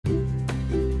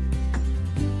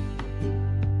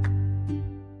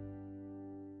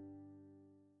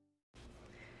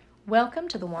Welcome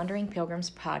to the Wandering Pilgrims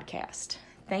podcast.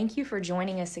 Thank you for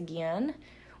joining us again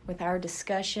with our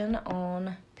discussion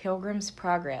on Pilgrims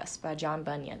Progress by John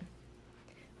Bunyan.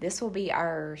 This will be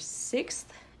our 6th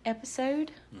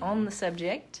episode on the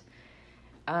subject.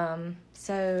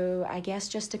 So I guess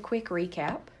just a quick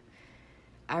recap.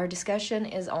 Our discussion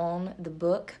is on the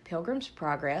book Pilgrims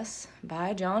Progress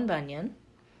by John Bunyan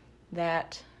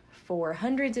that for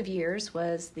hundreds of years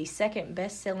was the second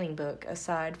best-selling book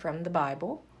aside from the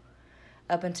Bible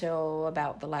up until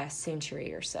about the last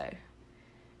century or so.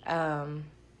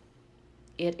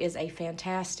 It is a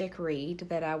fantastic read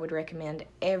that I would recommend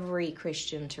every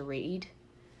Christian to read.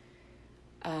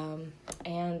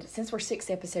 And since we're 6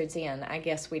 episodes in, I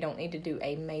guess we don't need to do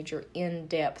a major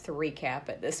in-depth recap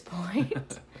at this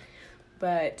point.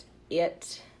 But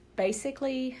it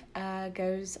basically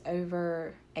goes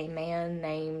over a man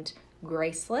named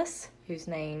Graceless, whose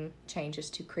name changes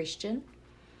to Christian,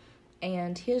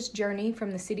 and his journey from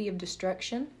the city of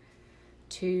destruction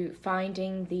to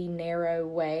finding the narrow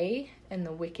way and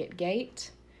the wicket gate,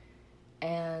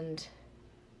 and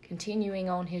continuing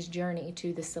on his journey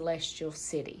to the celestial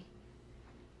city.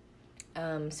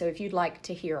 So if you'd like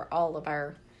to hear all of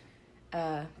our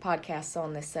podcasts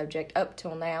on this subject up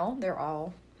till now, they're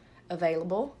all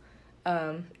available.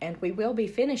 And we will be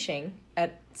finishing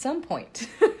at some point.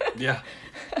 Yeah.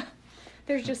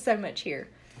 There's just so much here.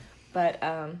 But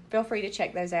feel free to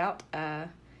check those out.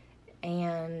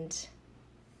 And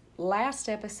last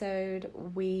episode,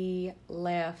 we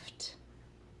left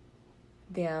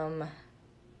them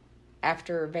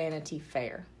after Vanity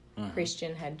Fair. Mm-hmm.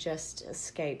 Christian had just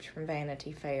escaped from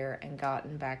Vanity Fair and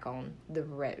gotten back on the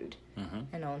road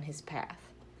and on his path.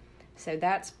 So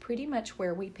that's pretty much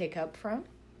where we pick up from.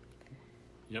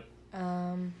 Yep.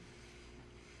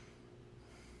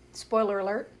 Spoiler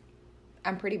alert.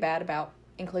 I'm pretty bad about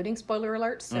including spoiler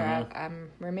alerts, so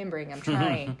I'm remembering. I'm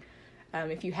trying.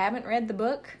 If you haven't read the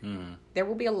book, there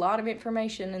will be a lot of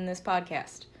information in this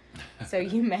podcast. So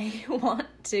you may want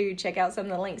to check out some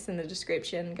of the links in the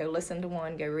description, go listen to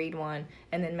one, go read one,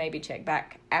 and then maybe check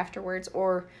back afterwards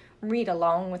or read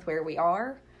along with where we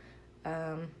are.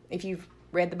 If you've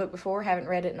read the book before, haven't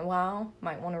read it in a while,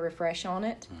 might want to refresh on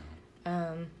it.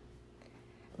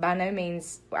 By no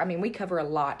means, I mean, we cover a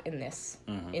lot in this,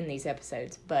 in these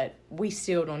episodes, but we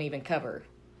still don't even cover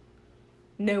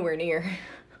nowhere near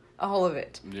all of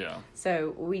it. Yeah.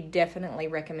 So we definitely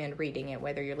recommend reading it,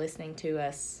 whether you're listening to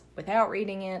us without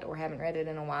reading it or haven't read it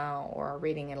in a while or are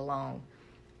reading it along.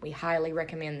 We highly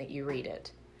recommend that you read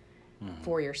it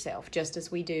for yourself, just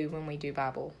as we do when we do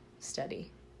Bible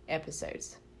study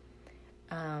episodes.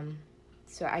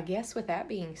 So I guess with that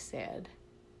being said,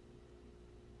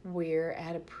 we're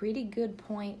at a pretty good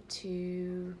point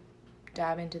to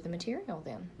dive into the material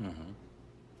then.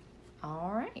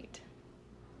 All right.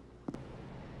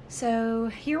 So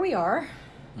here we are.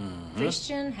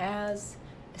 Christian has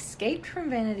escaped from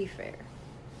Vanity Fair,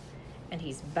 and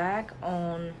he's back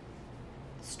on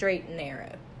straight and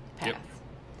narrow path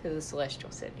to the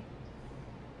celestial city.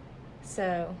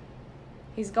 So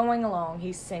he's going along.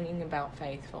 He's singing about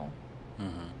faithful.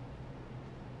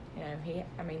 You know,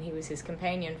 he was his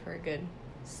companion for a good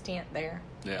stint there.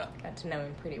 Yeah. Got to know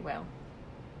him pretty well.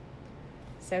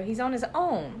 So he's on his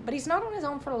own, but he's not on his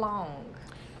own for long.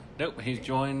 Nope, he's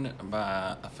joined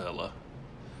by a fella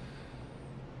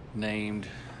named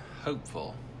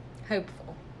Hopeful.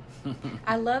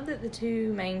 I love that the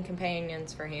two main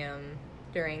companions for him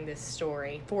during this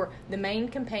story, for the main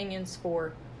companions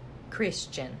for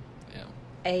Christian,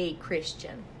 a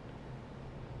Christian,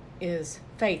 is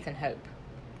faith and hope.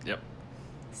 Yep.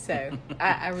 So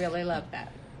I really love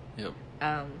that. Yep.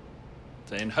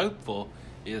 And Hopeful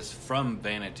is from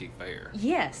Vanity Fair.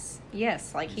 Yes.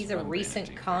 Like he's a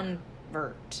recent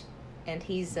convert, and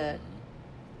he's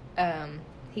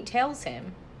he tells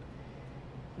him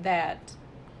that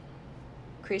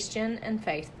Christian and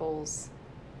Faithful's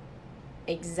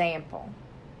example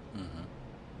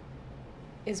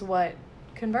is what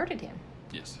converted him.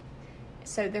 Yes.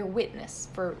 So their witness,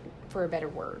 for a better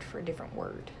word, for a different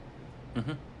word.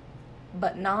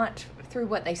 But not through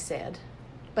what they said,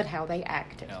 but how they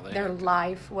acted. Their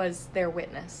life was their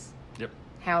witness. Yep.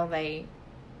 How they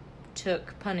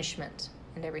took punishment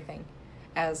and everything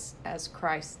as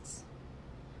Christ's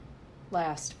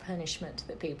last punishment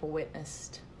that people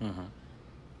witnessed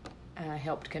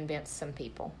helped convince some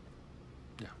people.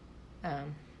 Yeah. I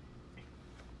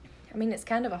mean, it's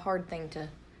kind of a hard thing to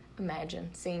imagine,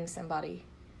 seeing somebody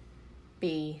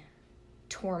be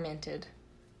tormented,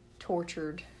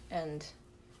 tortured, and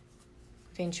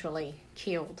eventually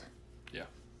killed. Yeah.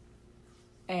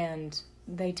 And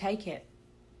they take it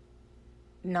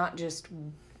not just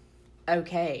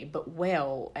okay, but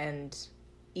well, and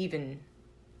even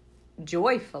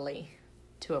joyfully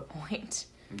to a point,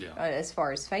 as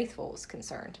far as faithful is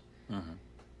concerned.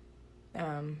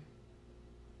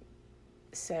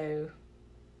 So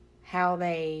how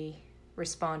they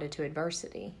responded to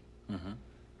adversity,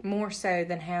 more so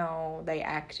than how they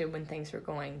acted when things were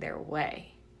going their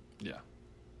way. Yeah.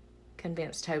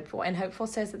 Convinced hopeful. And hopeful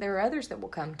says that there are others that will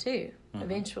come too,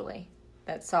 eventually,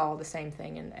 that saw the same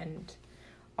thing and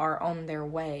are on their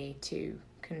way to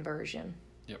conversion.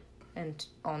 Yep. And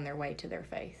on their way to their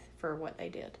faith for what they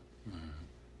did.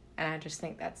 And I just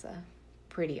think that's a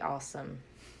pretty awesome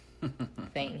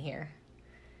thing here.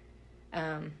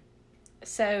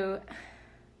 So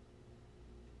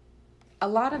a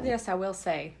lot of this, I will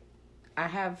say, I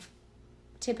have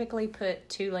typically put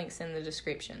 2 links in the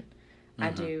description. I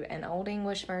do an Old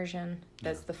English version,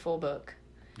 that's the full book,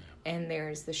 and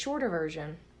there's the shorter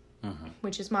version,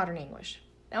 which is Modern English.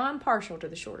 Now, I'm partial to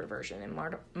the shorter version in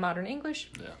Modern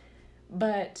English,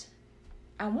 but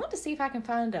I want to see if I can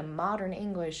find a Modern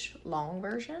English long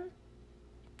version.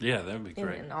 Yeah, that would be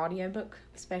great. In an audiobook,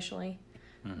 especially.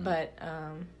 But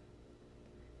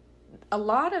a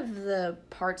lot of the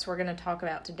parts we're going to talk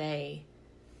about today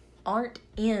aren't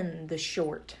in the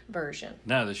short version.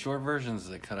 No, the short versions,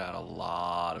 they cut out a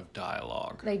lot of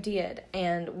dialogue. They did.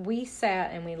 And we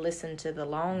sat and we listened to the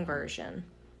long version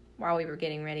while we were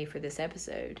getting ready for this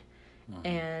episode.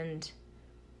 And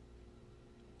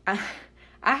I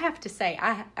have to say,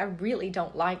 I really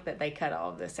don't like that they cut all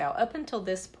of this out. Up until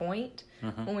this point,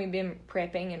 when we've been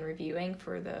prepping and reviewing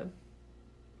for the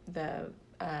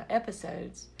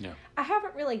episodes, I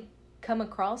haven't really come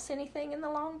across anything in the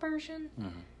long version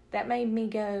that made me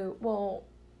go, well,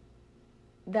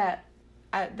 that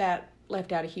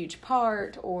left out a huge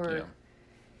part, or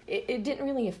it didn't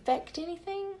really affect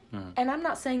anything. And I'm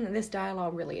not saying that this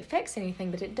dialogue really affects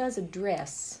anything, but it does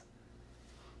address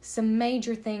some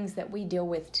major things that we deal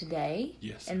with today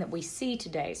and that we see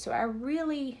today. So I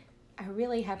really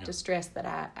have to stress that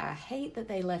I hate that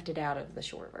they left it out of the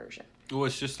short version. Well,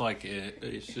 it's just like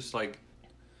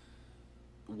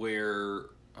where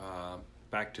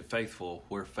back to Faithful,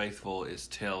 where Faithful is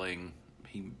telling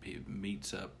he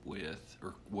meets up with,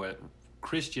 or what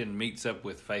Christian meets up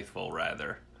with Faithful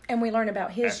rather, and we learn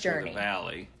about his after journey. The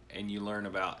valley, and you learn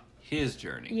about his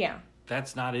journey. Yeah,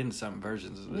 that's not in some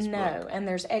versions of this book. No, and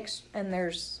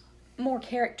there's more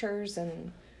characters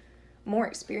and more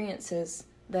experiences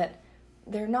that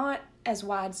they're not as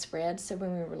widespread. So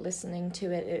when we were listening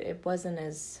to it, it wasn't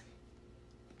as.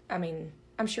 I mean,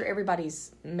 I'm sure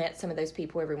everybody's met some of those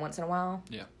people every once in a while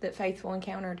that Faithful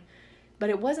encountered. But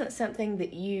it wasn't something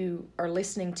that you are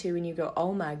listening to and you go,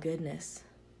 oh my goodness,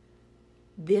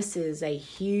 this is a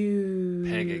huge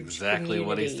Peg exactly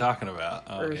what he's talking about.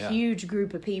 Or a huge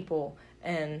group of people.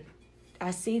 And I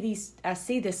see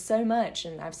this so much,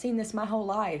 and I've seen this my whole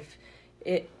life.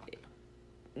 It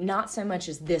not so much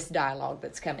as this dialogue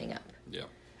that's coming up. Yeah.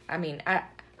 I mean,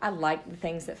 I like the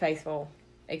things that Faithful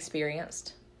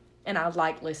experienced. And I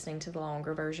like listening to the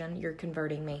longer version. You're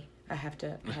converting me, I have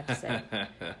to say.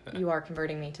 You are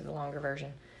converting me to the longer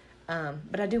version.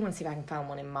 But I do want to see if I can find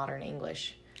one in Modern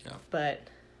English. Yeah.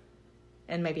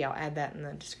 And maybe I'll add that in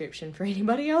the description for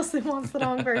anybody else that wants the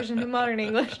long version in Modern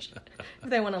English, if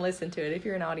they want to listen to it, if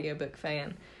you're an audiobook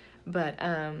fan. But,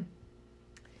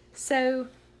 so,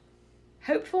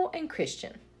 Hopeful and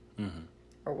Christian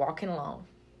are walking along.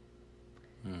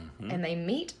 And they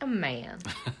meet a man.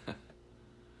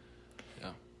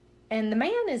 And the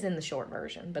man is in the short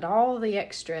version, but all the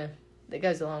extra that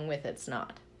goes along with it's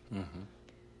not.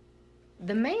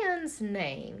 The man's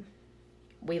name,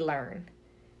 we learn,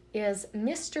 is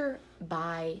Mr.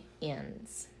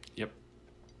 By-Ends. Yep.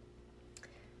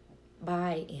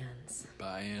 By-Ends.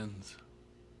 By-Ends.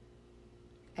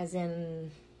 As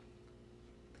in,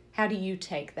 how do you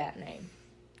take that name?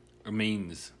 A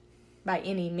means. By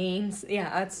any means.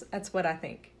 Yeah, that's what I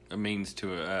think. A means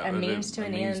to a means to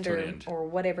an end, or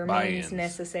whatever means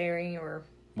necessary, or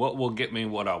what will get me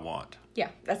what I want. Yeah,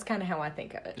 that's kind of how I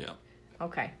think of it. Yeah.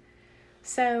 Okay.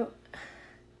 So,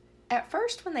 at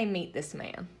first when they meet this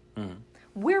man,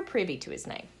 we're privy to his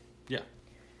name. Yeah.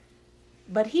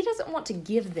 But he doesn't want to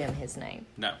give them his name.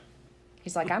 No.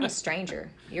 He's like, I'm a stranger.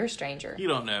 You're a stranger. You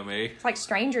don't know me. It's like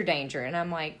stranger danger. And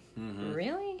I'm like,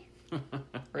 really?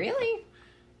 Really?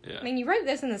 Yeah. I mean, you wrote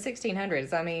this in the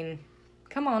 1600s. I mean,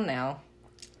 come on now.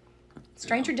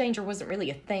 Stranger danger wasn't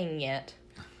really a thing yet.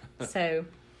 So,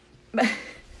 but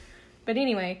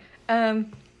anyway,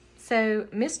 so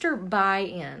Mr.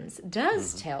 By-Ends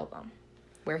does tell them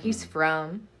where he's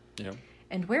from. Yeah.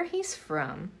 And where he's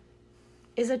from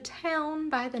is a town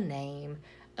by the name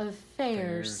of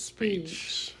fair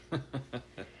speech.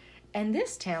 And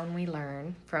this town we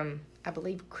learn from, I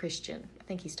believe, Christian. I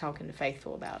think he's talking to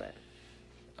Faithful about it.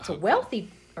 It's a wealthy,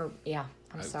 I'm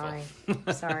Hopeful. sorry.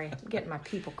 Sorry. I'm getting my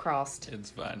people crossed. It's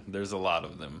fine. There's a lot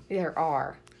of them. There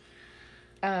are.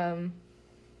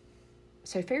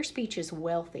 So fair speech is a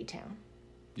wealthy town.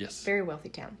 Yes. Very wealthy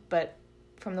town. But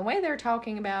from the way they're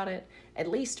talking about it, at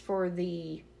least for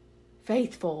the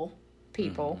faithful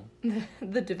people,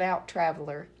 the devout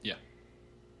traveler, Yeah.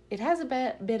 it has a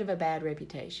bit of a bad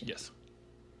reputation. Yes.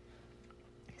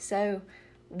 So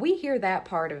we hear that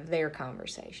part of their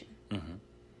conversation. Mm-hmm.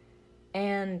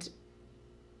 And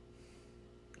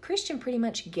Christian pretty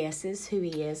much guesses who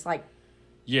he is. Like,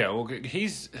 yeah, well,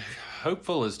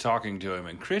 Hopeful is talking to him,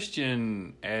 and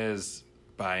Christian, as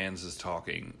Bunyan's is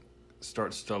talking,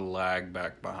 starts to lag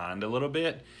back behind a little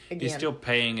bit. Again. He's still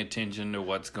paying attention to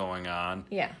what's going on.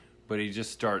 Yeah. But he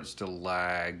just starts to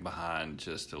lag behind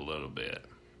just a little bit.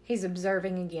 He's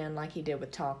observing again like he did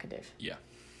with talkative. Yeah.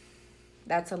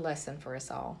 That's a lesson for us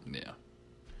all. Yeah.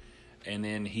 And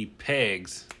then he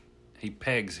pegs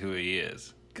who he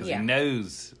is. Because Yeah. he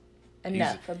knows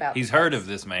Enough about he's the heard place. of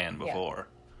this man before.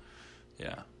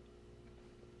 Yeah.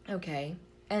 Okay.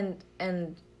 And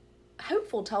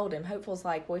Hopeful told him, Hopeful's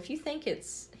like, well, if you think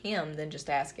it's him, then just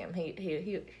ask him. He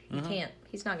can't,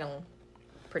 he's not going to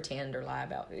pretend or lie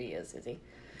about who he is he?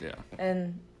 Yeah.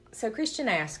 And so Christian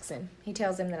asks him. He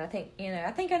tells him that I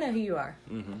think I know who you are.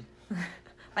 Mm-hmm.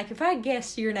 Like if I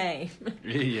guess your name.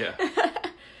 Yeah.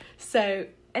 So,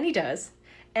 and he does.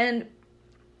 And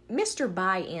Mr.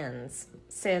 Buy-ins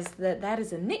says that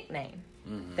is a nickname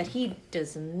that he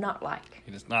does not like.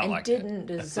 He does not and like didn't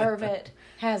deserve it,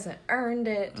 hasn't earned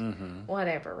it,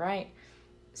 whatever, right?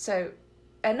 So,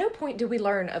 at no point do we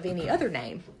learn of any other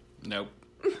name. Nope.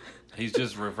 He's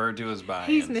just referred to as Buy-ins.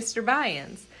 He's Mr.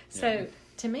 Buy-ins. So, Yeah.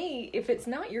 to me, if it's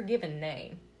not your given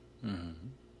name,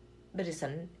 but it's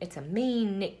a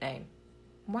mean nickname,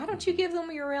 why don't you give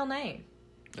them your real name?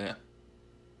 Yeah.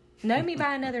 Know me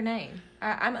by another name.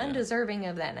 I'm undeserving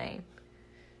of that name.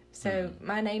 So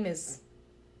my name is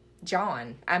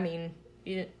John. I mean,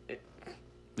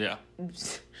 Yeah.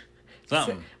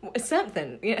 Something.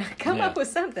 Something. Yeah, come Yeah. up with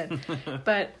something.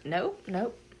 But nope.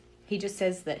 He just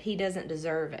says that he doesn't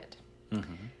deserve it.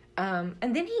 And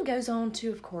then he goes on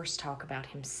to, of course, talk about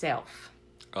himself.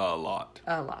 A lot.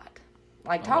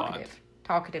 Like A talkative. lot.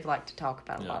 Talkative like to talk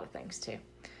about a Yeah. lot of things, too.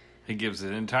 He gives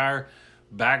an entire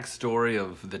backstory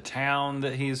of the town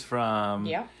that he's from.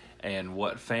 Yeah. And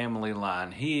what family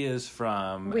line he is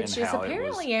from. Which and is how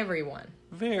apparently it was everyone.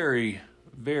 very,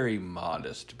 very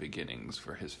modest beginnings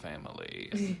for his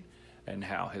family. And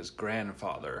how his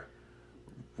grandfather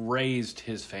raised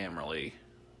his family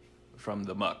from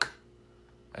the muck.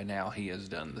 And now he has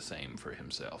done the same for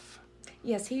himself.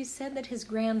 Yes, he said that his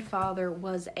grandfather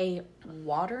was a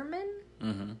waterman.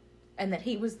 And that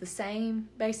he was the same,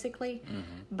 basically.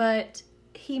 But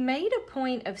he made a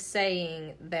point of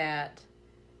saying that,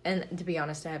 and to be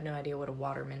honest, I have no idea what a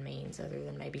waterman means, other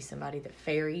than maybe somebody that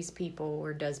ferries people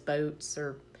or does boats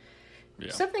or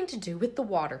something to do with the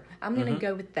water. I'm going to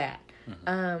go with that.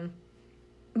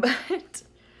 But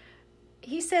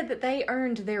he said that they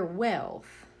earned their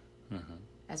wealth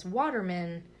as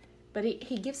watermen, but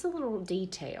he gives a little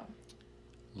detail.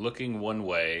 Looking one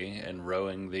way and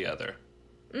rowing the other.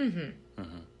 And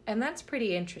that's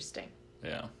pretty interesting.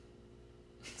 Yeah.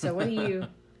 So what do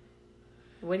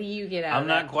you get out I'm of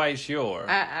that? not quite sure.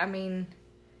 I mean,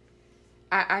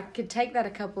 I could take that a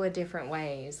couple of different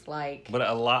ways. Like, But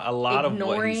a lot of what he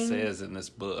ignoring- says in this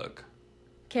book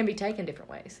can be taken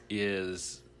different ways.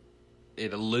 is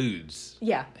it alludes.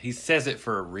 Yeah. He says it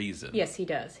for a reason. Yes, he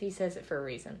does. He says it for a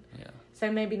reason. Yeah.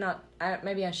 So maybe not.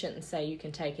 Maybe I shouldn't say you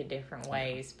can take it different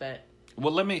ways, but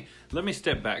Well, let me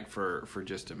step back for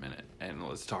just a minute and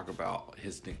let's talk about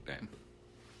his nickname.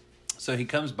 So he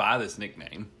comes by this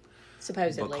nickname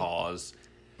supposedly,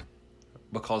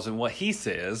 because in what he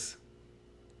says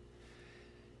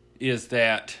is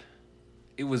that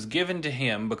it was given to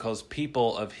him because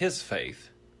people of his faith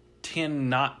tend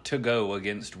not to go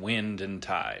against wind and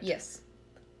tide. yes,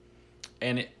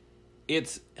 And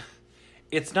it's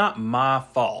not my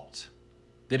fault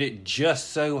that it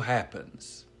just so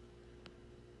happens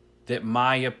that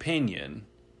my opinion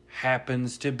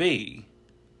happens to be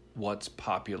what's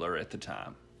popular at the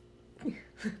time.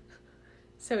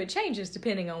 so it changes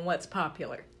depending on what's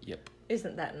popular. Yep.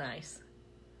 Isn't that nice?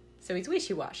 So he's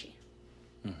wishy-washy.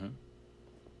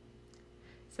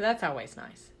 So that's always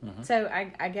nice. So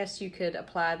I guess you could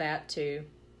apply that to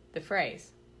the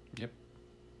phrase. Yep.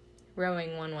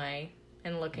 Rowing one way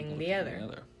and looking the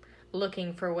other.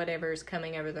 looking for whatever's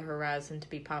coming over the horizon to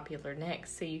be popular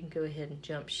next, so you can go ahead and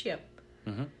jump ship.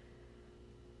 Mm-hmm.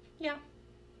 Yeah.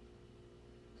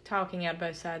 Talking out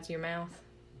both sides of your mouth,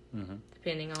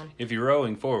 depending on... If you're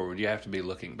rowing forward, you have to be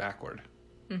looking backward.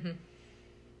 Mm-hmm.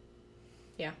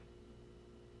 Yeah.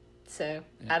 So,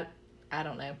 yeah. I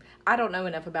don't know. I don't know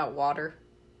enough about water,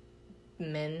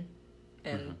 men,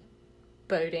 and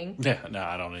boating. Yeah, no,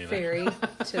 I don't either. Ferry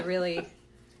to really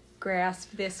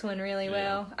grasp this one really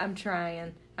well. I'm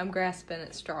trying. I'm grasping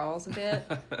at straws a bit.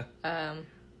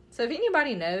 So if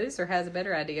anybody knows or has a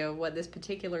better idea of what this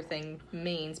particular thing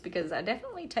means, because I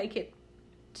definitely take it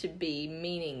to be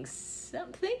meaning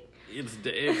something.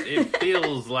 It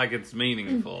feels like it's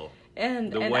meaningful.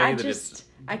 And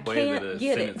I can't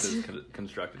get it. Is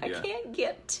constructed. Yeah. I can't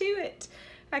get to it.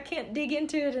 I can't dig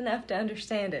into it enough to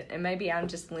understand it. And maybe I'm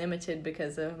just limited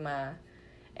because of my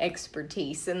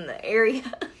expertise in the area.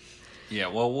 Yeah,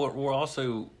 well, we're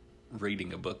also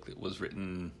reading a book that was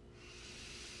written...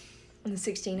 in the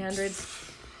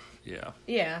 1600s? Yeah.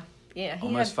 Yeah.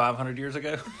 Almost 500 years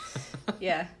ago?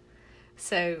 Yeah.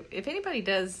 So, if anybody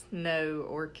does know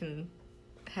or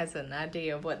has an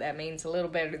idea of what that means a little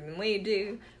better than we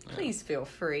do, please feel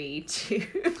free to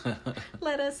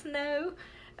let us know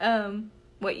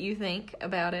what you think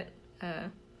about it.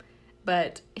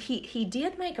 But he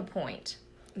did make a point,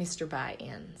 Mr.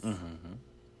 By-Ends,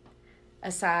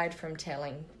 aside from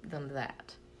telling them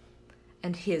that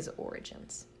and his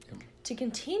origins, to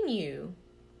continue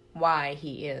why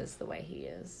he is the way he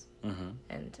is,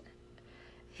 and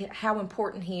how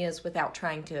important he is without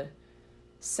trying to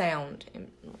sound,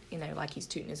 like he's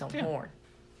tooting his own horn.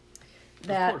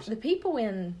 That the people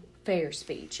in fair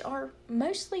speech are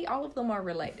mostly, all of them are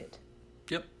related.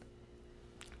 Yep.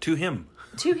 To him.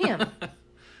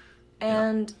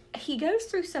 And he goes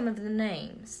through some of the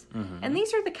names. And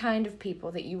these are the kind of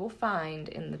people that you will find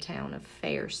in the town of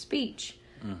fair speech.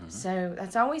 So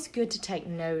that's always good to take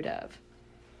note of.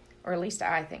 Or at least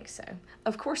I think so.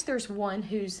 Of course, there's one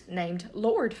who's named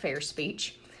Lord Fair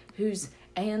Speech, whose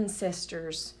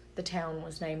ancestors the town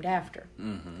was named after.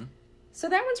 So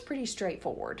that one's pretty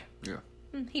straightforward. Yeah.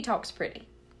 He talks pretty.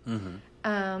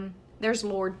 There's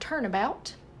Lord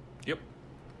Turnabout. Yep.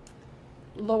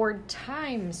 Lord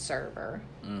Time Server.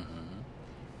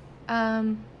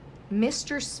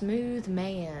 Mr. Smooth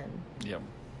Man. Yep.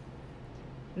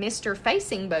 Mr.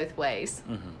 Facing Both Ways.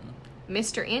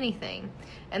 Mr. Anything.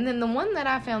 And then the one that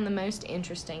I found the most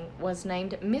interesting was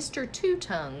named Mr. Two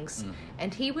Tongues,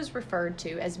 and he was referred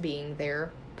to as being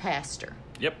their pastor.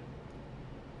 Yep.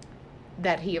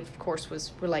 That he, of course,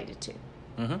 was related to.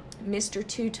 Mr.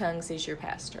 Two Tongues is your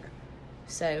pastor.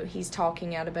 So he's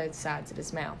talking out of both sides of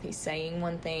his mouth. He's saying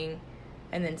one thing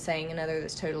and then saying another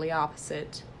that's totally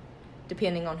opposite,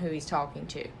 depending on who he's talking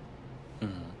to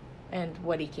and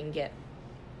what he can get,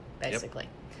 basically.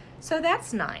 Yep. So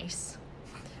that's nice.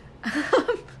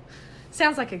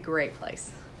 Sounds like a great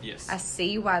place. Yes. I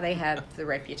see why they have the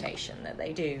reputation that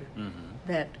they do,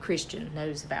 that Christian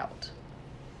knows about.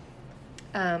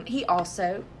 He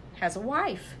also has a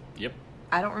wife. Yep.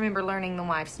 I don't remember learning the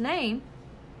wife's name.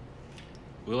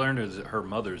 We learned her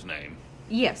mother's name.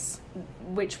 Yes,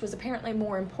 which was apparently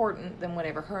more important than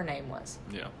whatever her name was.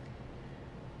 Yeah.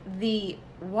 The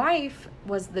wife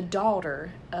was the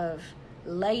daughter of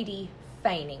Lady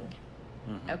Feigning.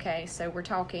 Okay, so we're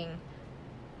talking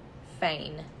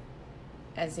feign,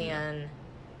 as in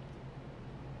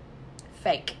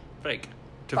fake. Fake.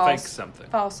 To False, fake something.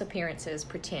 False appearances,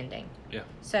 pretending. Yeah.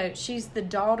 So she's the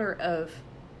daughter of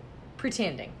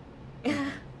pretending,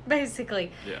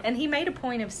 basically. Yeah. And he made a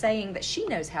point of saying that she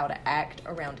knows how to act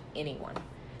around anyone,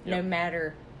 no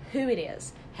matter who it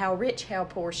is. How rich, how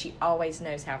poor, she always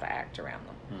knows how to act around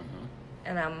them.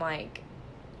 And I'm like,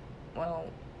 well,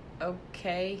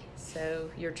 okay,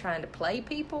 so you're trying to play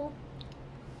people?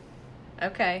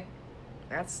 Okay,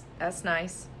 that's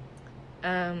nice.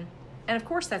 And of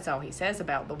course that's all he says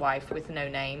about the wife with no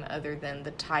name other than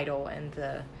the title and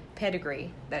the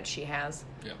pedigree that she has.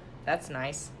 Yeah. That's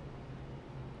nice.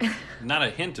 Not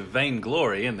a hint of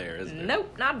vainglory in there, is there?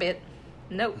 Nope, not a bit.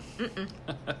 Nope.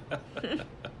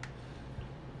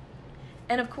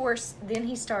 And of course, then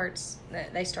they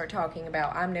start talking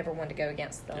about, I'm never one to go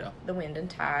against the wind and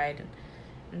tide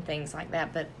and things like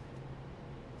that. But,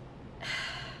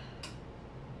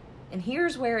 and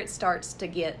here's where it starts to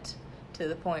get to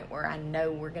the point where I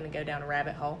know we're going to go down a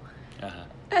rabbit hole.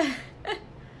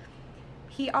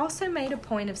 He also made a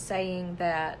point of saying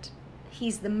that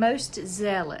he's the most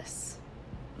zealous.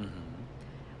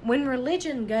 When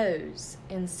religion goes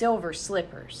in silver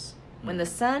slippers, when the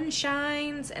sun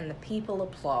shines and the people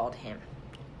applaud him.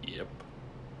 Yep.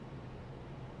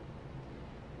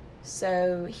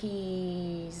 So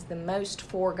he's the most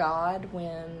for God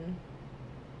when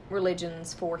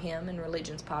religion's for him and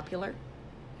religion's popular.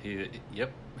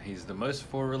 He's the most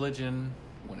for religion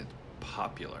when it's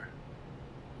popular,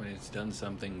 when it's done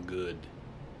something good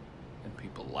and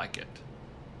people like it.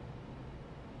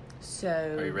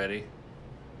 So are you ready?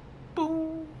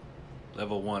 Boom.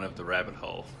 Level 1 of the rabbit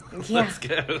hole. Yeah. Let's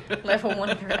go. Level 1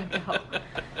 of the rabbit hole.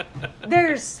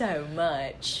 There's so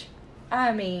much.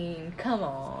 I mean, come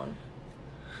on.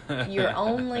 You're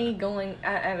only going...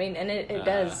 I mean, and it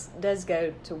does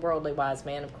go to Worldly Wise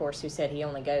Man, of course, who said he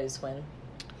only goes when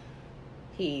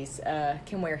he's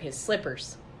can wear his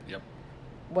slippers. Yep.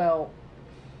 Well,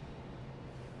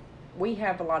 we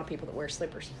have a lot of people that wear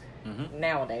slippers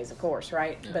nowadays, of course,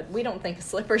 right? Yeah. But we don't think of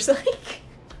slippers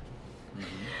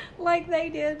like they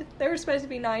did. They were supposed to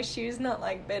be nice shoes, not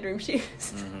like bedroom shoes.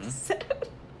 So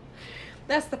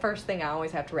that's the first thing I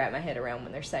always have to wrap my head around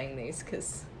when they're saying these,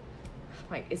 because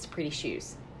like, it's pretty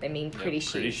shoes. They mean pretty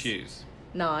shoes. Pretty shoes.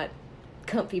 Not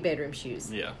comfy bedroom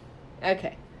shoes. Yeah.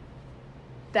 Okay.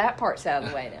 That part's out of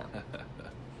the way now.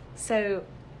 So,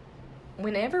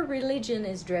 whenever religion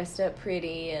is dressed up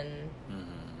pretty and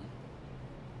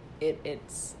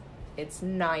it's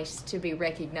nice to be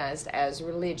recognized as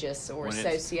religious or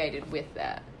associated with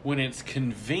that. When it's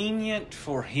convenient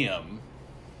for him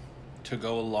to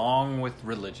go along with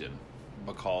religion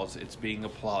because it's being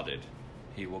applauded,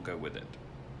 he will go with it.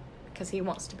 Because he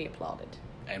wants to be applauded.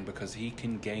 And because he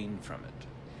can gain from it.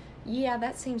 Yeah,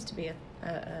 that seems to be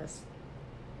a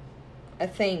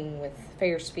thing with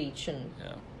fair speech and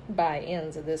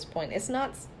buy-ins at this point. It's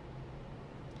not...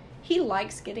 He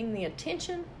likes getting the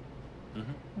attention,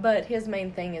 but his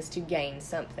main thing is to gain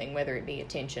something, whether it be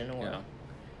attention or... Yeah.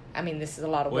 I mean, this is a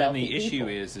lot of wealthy people. Well, and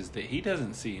the issue is that he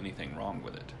doesn't see anything wrong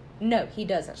with it. No, he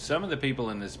doesn't. Some of the people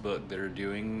in this book that are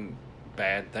doing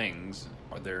bad things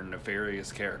are they're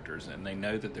nefarious characters, and they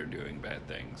know that they're doing bad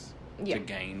things to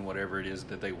gain whatever it is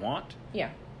that they want. Yeah.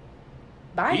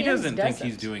 He doesn't think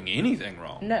he's doing anything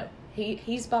wrong. No.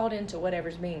 He's bought into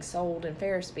whatever's being sold in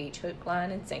fair speech, hook,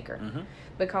 line, and sinker.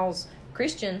 Because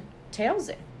Christian tells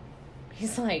him,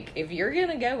 he's like, if you're going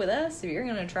to go with us, if you're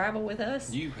going to travel with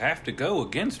us... You have to go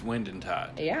against wind and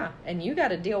tide. Yeah, and you got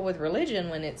to deal with religion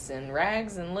when it's in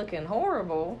rags and looking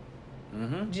horrible,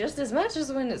 just as much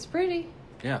as when it's pretty.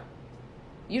 Yeah.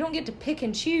 You don't get to pick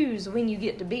and choose when you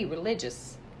get to be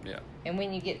religious. Yeah. And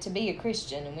when you get to be a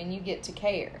Christian, and when you get to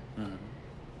care.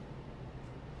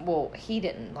 Well, he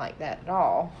didn't like that at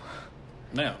all.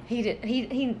 No. He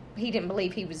didn't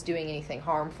believe he was doing anything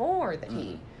harmful, or that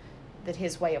that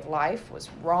his way of life was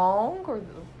wrong, or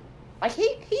like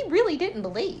he really didn't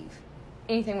believe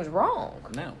anything was wrong.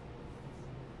 No.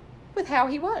 With how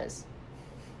he was.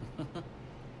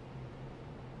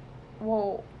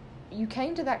 Well, you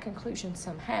came to that conclusion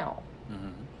somehow.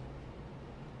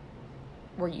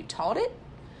 Were you taught it?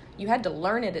 You had to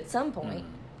learn it at some point.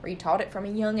 Were you taught it from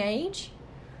a young age?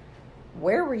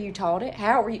 Where were you taught it?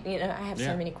 How were you... I have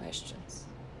so many questions.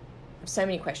 I have so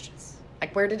many questions.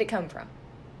 Like, where did it come from?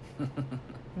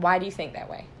 Why do you think that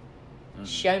way?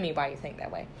 Show me why you think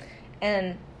that way.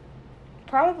 And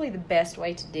probably the best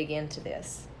way to dig into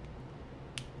this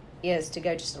is to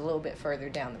go just a little bit further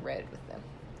down the road with them.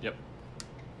 Yep.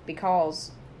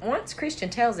 Because once Christian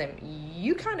tells him,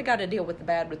 you kind of got to deal with the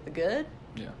bad with the good.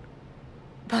 Yeah.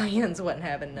 Buy-ins wasn't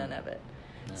having none of it.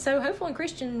 No. So Hopeful and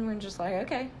Christian were just like,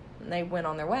 okay. And they went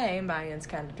on their way, and Buy-ins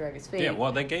kind of drug his feet. Yeah,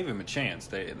 well, they gave him a chance.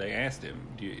 They asked him,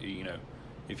 do you know,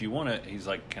 if you want to, he's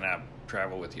like, can I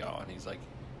travel with y'all? And he's like,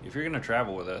 if you're going to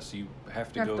travel with us, you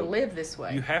have to live this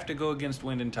way. You have to go against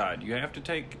wind and tide. You have to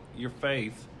take your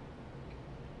faith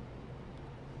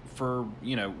for,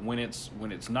 when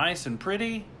it's nice and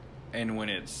pretty, and when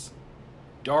it's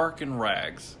dark and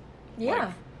rags. Yeah.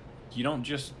 Like, you don't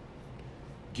just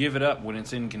give it up when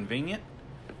it's inconvenient.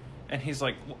 And he's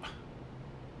like,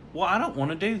 well, I don't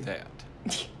want to do that.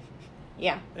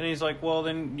 Yeah. And he's like, well,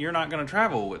 then you're not going to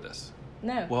travel with us.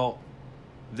 No. Well,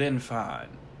 then fine.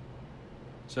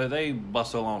 So they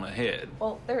bustle on ahead.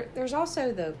 Well, there's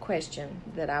also the question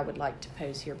that I would like to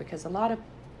pose here, because a lot of...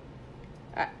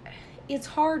 it's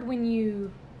hard when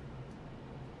you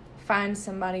find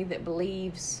somebody that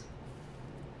believes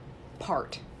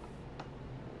part.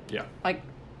 Yeah. Like,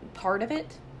 part of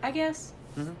it, I guess.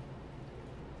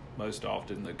 Most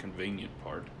often the convenient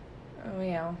part. Oh,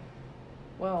 yeah.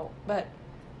 Well, but...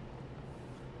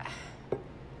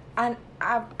 I've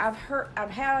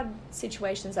had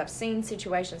situations, I've seen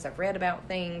situations, I've read about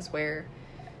things where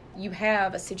you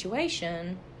have a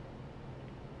situation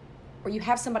where you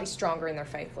have somebody stronger in their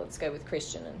faith. Let's go with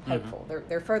Christian and Hopeful.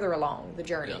 They're further along the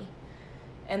journey.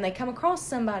 and they come across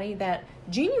somebody that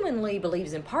genuinely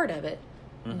believes in part of it,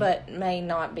 but may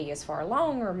not be as far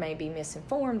along, or may be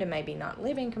misinformed, and maybe not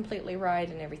living completely right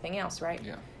and everything else, right?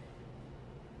 Yeah.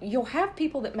 You'll have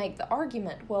people that make the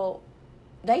argument, well,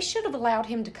 they should have allowed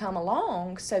him to come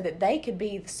along so that they could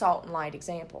be the salt and light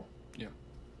example. Yeah.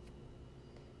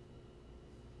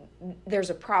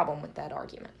 There's a problem with that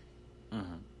argument.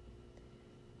 Mm-hmm.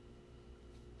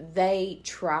 They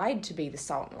tried to be the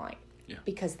salt and light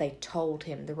because they told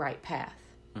him the right path.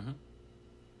 Mm-hmm.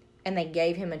 And they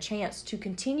gave him a chance to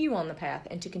continue on the path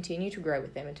and to continue to grow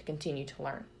with them and to continue to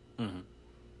learn. Mm-hmm.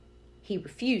 He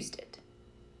refused it.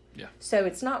 Yeah. So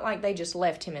it's not like they just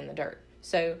left him in the dirt.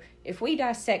 So if we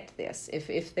dissect this,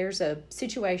 if there's a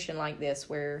situation like this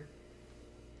where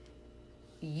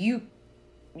you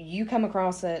come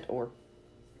across it, or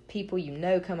people you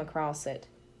know come across it,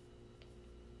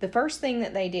 the first thing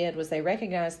that they did was they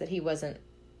recognized that he wasn't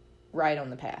right on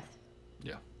the path.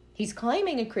 Yeah. He's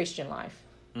claiming a Christian life.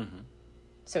 Mm-hmm.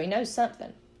 So he knows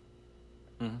something.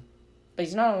 Mm-hmm. But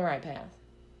he's not on the right path.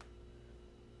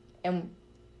 And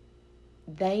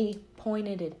they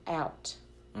pointed it out.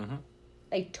 Mm-hmm.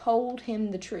 They told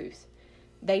him the truth.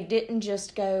 They didn't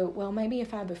just go, well, maybe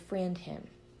if I befriend him,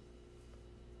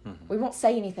 we won't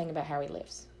say anything about how he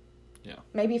lives. Yeah.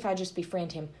 Maybe if I just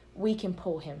befriend him, we can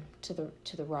pull him to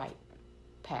the right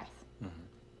path.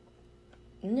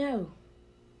 Mm-hmm. No.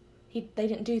 They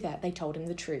didn't do that. They told him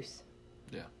the truth.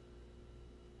 Yeah.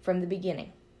 From the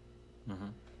beginning. Mm-hmm.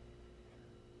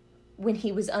 When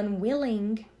he was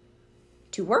unwilling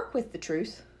to work with the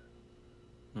truth,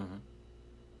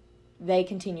 they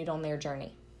continued on their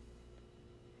journey.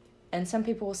 And some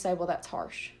people will say, well, that's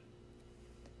harsh.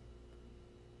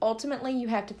 Ultimately, you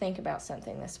have to think about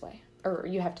something this way. Or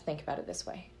you have to think about it this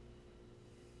way.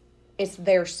 It's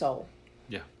their soul.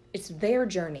 Yeah. It's their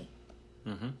journey.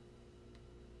 Mm-hmm.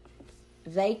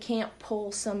 They can't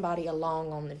pull somebody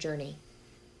along on the journey.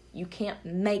 You can't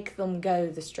make them go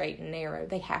the straight and narrow.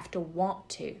 They have to want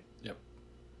to. Yep.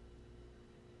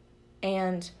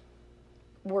 And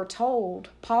we're told,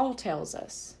 Paul tells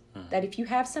us, that if you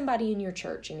have somebody in your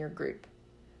church, in your group,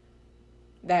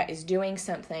 that is doing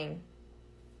something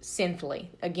sinfully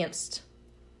against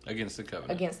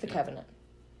the covenant,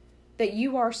 that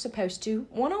you are supposed to,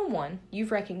 one-on-one,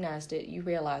 you've recognized it, you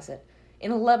realize it,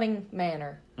 in a loving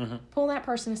manner, pull that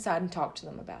person aside and talk to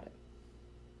them about it.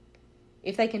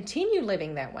 If they continue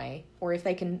living that way, or if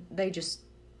they just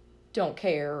don't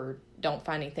care or don't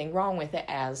find anything wrong with it,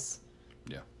 as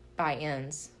by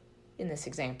ends in this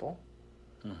example,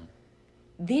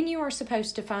 then you are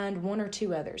supposed to find one or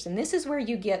two others. And this is where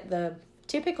you get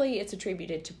typically it's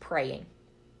attributed to praying.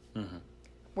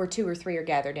 Where 2 or 3 are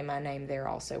gathered in my name, there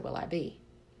also will I be.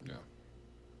 Yeah.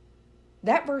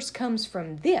 That verse comes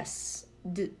from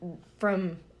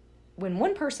from when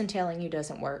one person telling you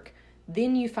doesn't work,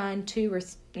 then you find 2 or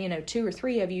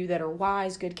 3 of you that are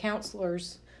wise, good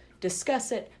counselors,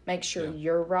 discuss it, make sure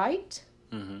you're right.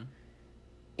 Mm-hmm.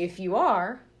 If you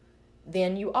are,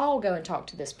 then you all go and talk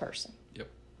to this person. Yep.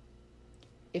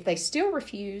 If they still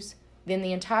refuse, then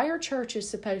the entire church is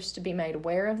supposed to be made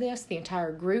aware of this, the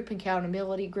entire group,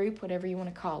 accountability group, whatever you want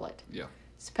to call it. Yeah.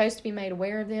 Supposed to be made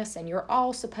aware of this, and you're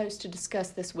all supposed to discuss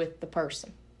this with the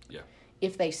person. Yeah.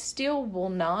 If they still will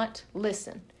not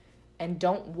listen and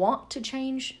don't want to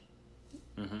change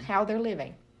how they're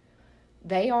living,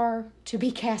 they are to be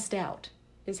cast out,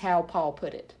 is how Paul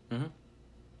put it. Mm-hmm.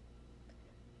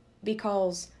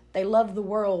 Because they love the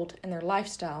world and their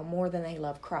lifestyle more than they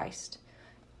love Christ.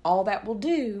 All that will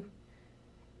do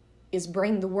is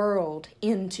bring the world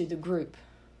into the group.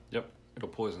 Yep. It'll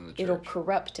poison the church. It'll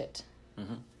corrupt it.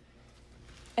 Mm-hmm.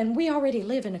 And we already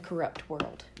live in a corrupt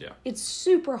world. Yeah. It's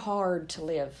super hard to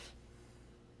live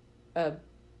a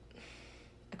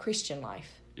Christian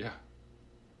life. Yeah.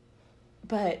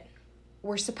 But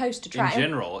we're supposed to try. In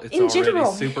general, it's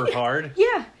already super hard.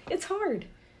 Yeah, it's hard.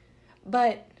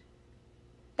 But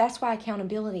that's why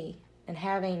accountability and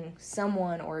having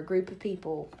someone or a group of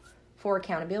people for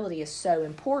accountability is so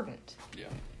important. Yeah.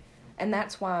 And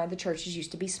that's why the churches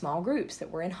used to be small groups that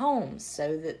were in homes,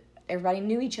 so that everybody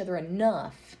knew each other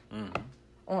enough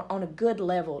on a good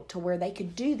level to where they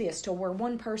could do this, to where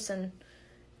one person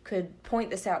could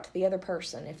point this out to the other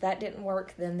person. If that didn't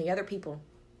work, then the other people,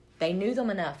 they knew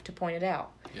them enough to point it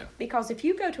out. Yeah. Because if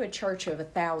you go to a church of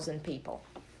 1,000 people,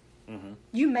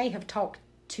 you may have talked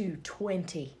to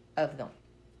 20 of them.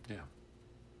 Yeah.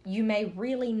 You may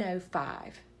really know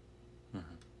 5.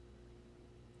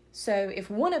 So if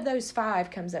one of those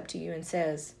 5 comes up to you and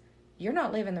says, you're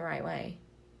not living the right way,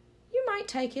 you might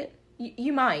take it.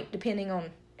 You might, depending on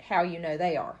how you know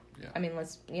they are. Yeah. I mean,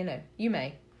 you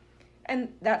may.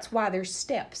 And that's why there's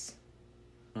steps.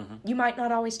 Mm-hmm. You might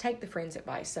not always take the friend's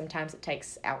advice. Sometimes it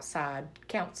takes outside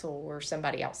counsel or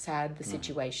somebody outside the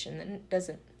situation, and it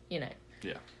doesn't,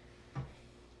 Yeah.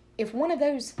 If one of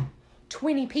those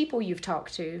 20 people you've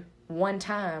talked to one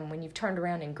time when you've turned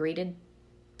around and greeted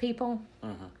people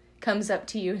comes up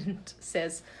to you and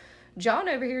says, John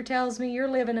over here tells me you're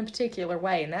living a particular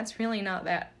way, and that's really not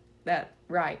that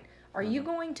right. Are you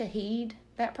going to heed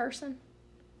that person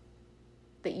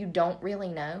that you don't really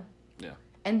know? Yeah.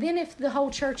 And then if the whole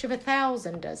church of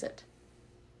 1,000 does it,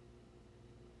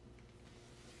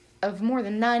 of more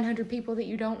than 900 people that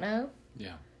you don't know,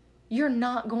 Yeah. you're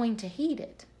not going to heed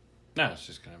it. No, it's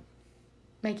just going to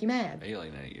Make you mad.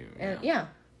 alienate you. And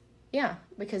yeah,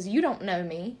 because you don't know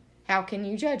me. How can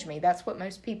you judge me? That's what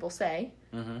most people say.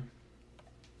 Mm-hmm.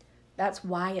 That's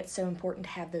why it's so important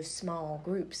to have those small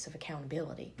groups of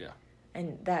accountability. Yeah.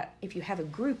 And that if you have a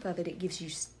group of it, it gives you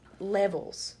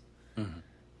levels. Mm-hmm.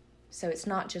 So it's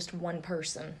not just one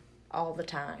person all the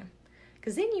time.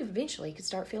 Because then you eventually could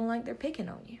start feeling like they're picking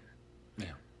on you.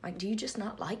 Yeah. Like, do you just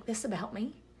not like this about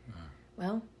me?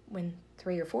 Well, when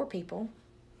 3 or 4 people,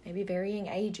 maybe varying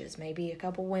ages, maybe a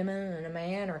couple women and a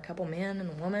man, or a couple men and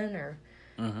a woman, or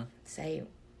say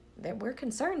that we're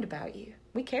concerned about you,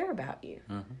 we care about you,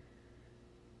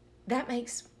 that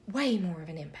makes way more of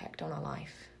an impact on a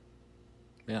life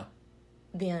Yeah.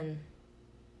 than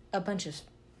a bunch of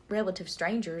relative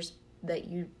strangers that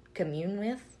you commune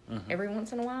with every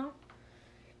once in a while.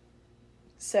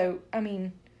 So, I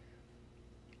mean,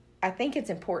 I think it's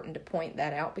important to point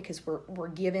that out because we're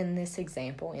given this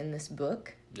example in this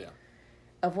book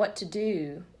of what to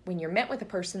do when you're met with a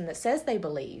person that says they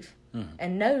believe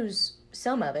and knows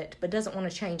some of it, but doesn't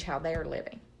want to change how they're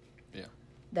living. Yeah.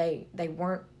 They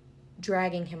weren't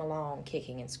dragging him along,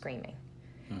 kicking and screaming.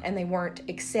 And they weren't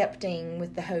accepting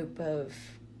with the hope of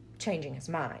changing his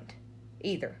mind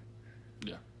either.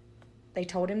 Yeah. They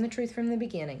told him the truth from the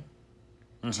beginning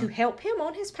to help him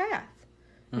on his path.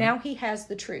 Now he has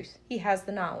the truth. He has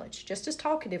the knowledge, just as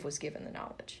Talkative was given the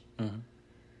knowledge.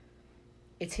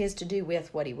 It's his to do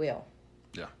with what he will.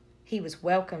 Yeah. He was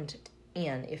welcomed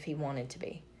in if he wanted to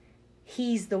be.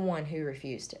 He's the one who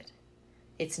refused it.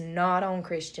 It's not on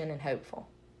Christian and Hopeful.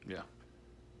 Yeah.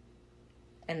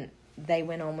 And they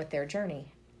went on with their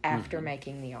journey after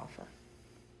making the offer.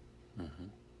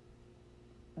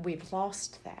 We've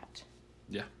lost that.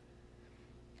 Yeah.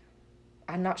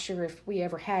 I'm not sure if we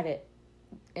ever had it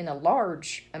in a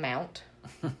large amount.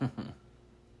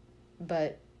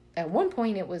 But at one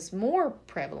point it was more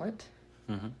prevalent.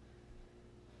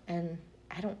 And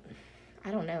I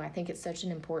don't know. I think it's such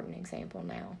an important example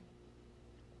now.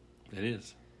 It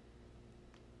is.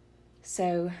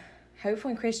 So, Hopeful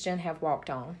and Christian have walked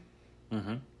on.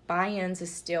 Buy-ins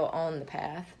is still on the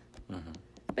path.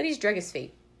 But he's drug his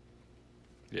feet.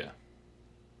 Yeah.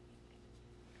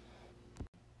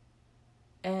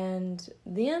 And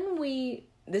then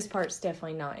this part's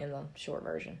definitely not in the short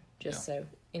version. Just so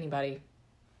anybody,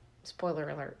 spoiler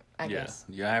alert, I guess.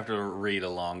 You have to read a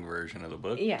long version of the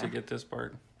book to get this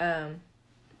part.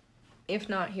 If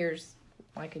not, here's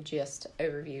like a gist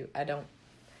overview.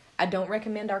 I don't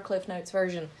recommend our Cliff Notes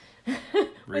version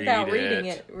without reading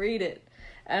it. Read it.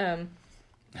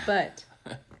 But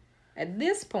at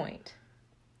this point,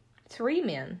 3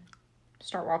 men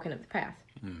start walking up the path.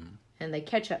 And they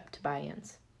catch up to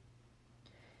buy-ins.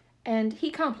 And he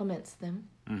compliments them,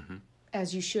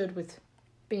 as you should with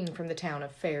being from the town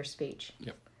of fair speech.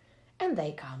 Yep. And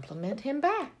they compliment him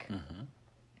back.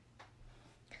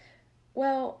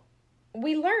 Well,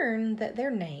 we learn that their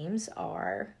names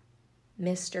are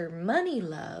Mr.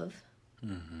 Moneylove,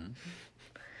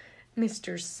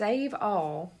 Mr. Save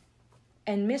All,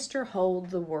 and Mr.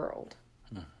 Hold the World.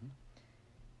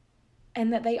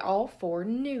 And that they all 4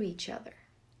 knew each other.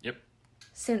 Yep.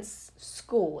 Since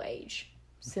school age,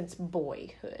 since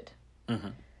boyhood.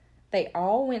 They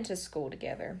all went to school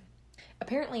together,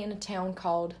 apparently in a town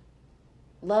called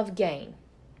Love Gain.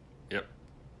 Yep.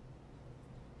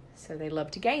 So they love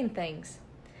to gain things.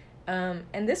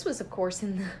 And this was, of course,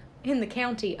 in the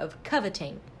county of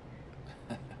Coveting.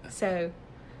 So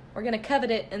we're going to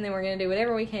covet it, and then we're going to do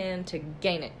whatever we can to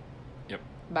gain it. Yep.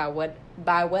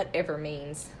 By whatever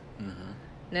means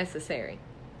necessary.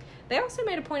 They also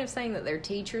made a point of saying that their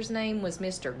teacher's name was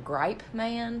Mr. Gripe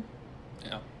Man.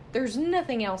 Yeah. There's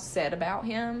nothing else said about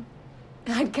him.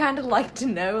 I'd kind of like to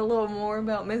know a little more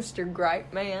about Mr.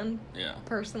 Gripe Man. Yeah.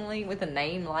 Personally, with a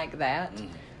name like that.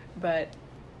 But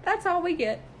that's all we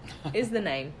get is the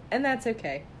name. And that's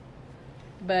okay.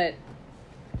 But,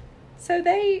 so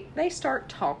they start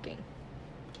talking.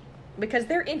 Because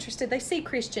they're interested. They see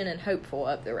Christian and Hopeful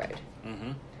up the road.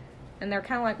 And they're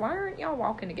kind of like, why aren't y'all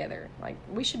walking together? Like,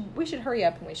 we should hurry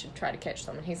up and we should try to catch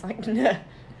them. And he's like,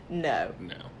 no.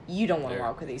 You don't want to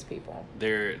walk with these people.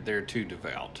 They're too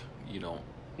devout. You don't.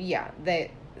 Yeah,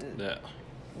 they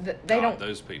don't.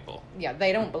 Those people. Yeah,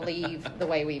 they don't believe the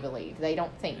way we believe. They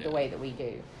don't think the way that we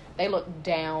do. They look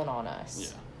down on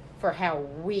us for how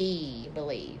we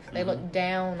believe. They look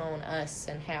down on us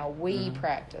and how we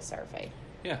practice our faith.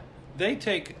 Yeah, they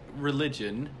take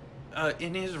religion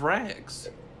in his rags.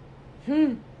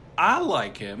 I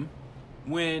like him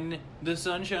when the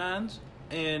sun shines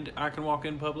and I can walk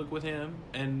in public with him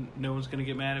and no one's going to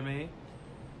get mad at me.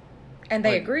 And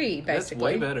they agree,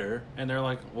 basically. That's way better. And they're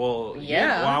like, well,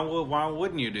 why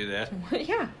wouldn't you do that?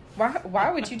 Yeah.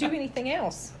 Why would you do anything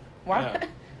else? Why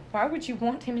would you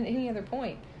want him at any other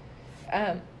point?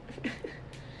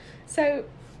 So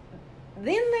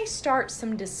then they start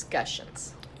some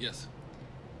discussions. Yes.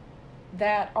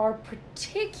 That are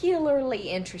particularly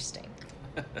interesting.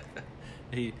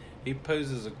 He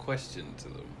poses a question to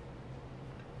them.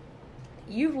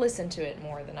 You've listened to it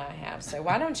more than I have, so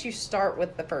why don't you start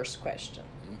with the first question?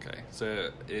 Okay, so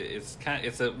it's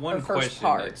a one question.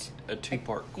 Part. It's a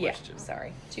two-part question. Yeah,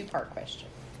 sorry, two-part question.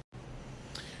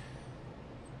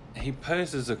 He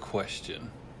poses a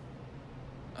question,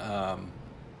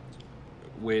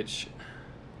 which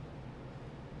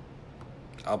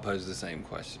I'll pose the same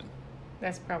question.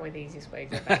 That's probably the easiest way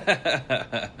to go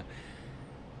about it.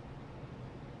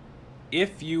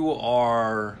 If you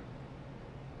are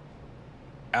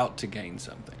out to gain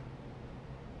something.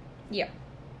 Yeah.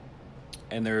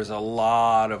 And there's a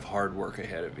lot of hard work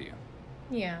ahead of you.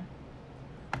 Yeah.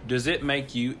 Does it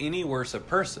make you any worse a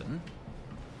person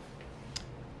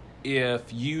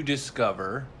if you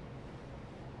discover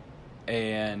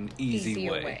an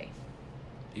easier way?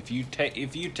 If you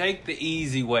take the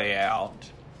easy way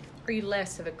out, are you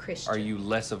less of a Christian? Are you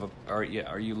less of a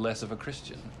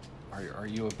Christian? Are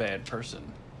you a bad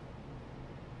person?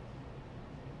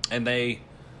 And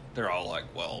they're all like,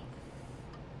 well,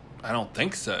 I don't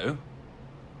think so.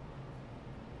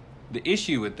 The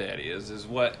issue with that is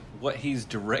what he's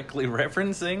directly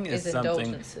referencing is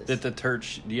something that the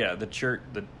church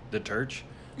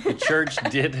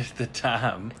did at the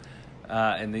time,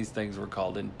 and these things were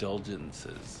called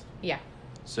indulgences. Yeah.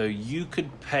 So you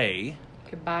could pay. You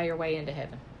could buy your way into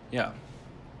heaven. Yeah.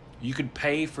 You could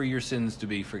pay for your sins to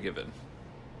be forgiven.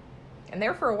 And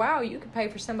there for a while, you could pay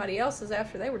for somebody else's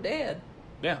after they were dead.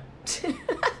 Yeah.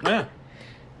 Yeah.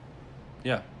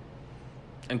 Yeah.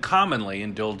 And commonly,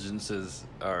 indulgences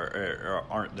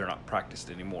aren't they're not practiced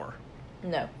anymore.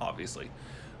 No. Obviously.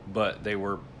 But they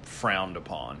were frowned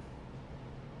upon.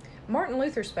 Martin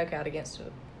Luther spoke out against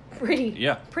it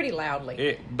pretty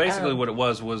loudly. Basically, what it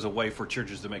was a way for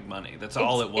churches to make money. That's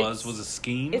all it was a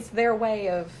scheme. It's their way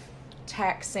of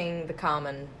taxing the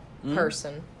common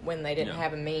person when they didn't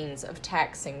have a means of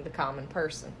taxing the common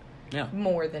person. Yeah.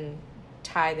 More than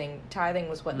tithing. Tithing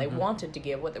was what they wanted to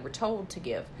give, what they were told to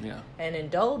give. Yeah. And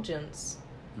indulgence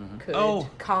could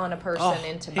con a person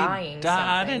into buying he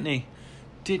died, something.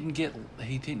 didn't he?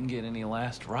 He didn't get any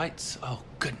last rites. Oh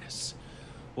goodness.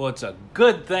 Well, it's a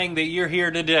good thing that you're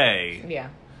here today. Yeah.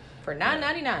 For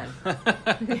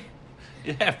 $9.99.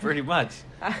 Yeah, pretty much.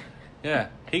 Yeah.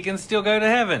 He can still go to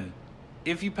heaven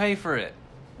if you pay for it.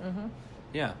 Mm-hmm.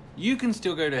 Yeah. You can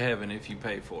still go to heaven if you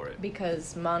pay for it.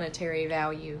 Because monetary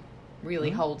value really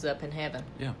holds up in heaven.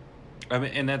 Yeah. I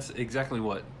mean, and that's exactly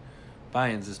what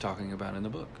Bunyan is talking about in the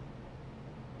book.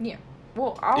 Yeah.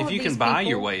 Well, if you can buy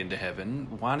your way into heaven,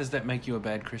 why does that make you a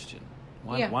bad Christian?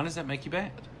 Why does that make you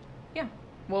bad? Yeah.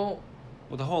 Well,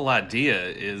 the whole idea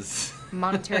is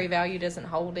monetary value doesn't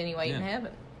hold any weight in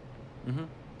heaven. Mm-hmm.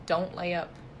 Don't lay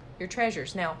up your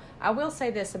treasures. Now, I will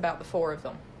say this about the four of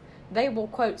them. They will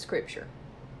quote scripture.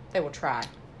 They will try.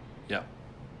 Yeah.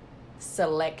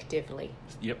 Selectively.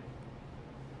 Yep.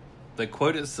 They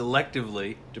quote it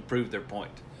selectively to prove their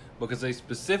point. Because they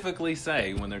specifically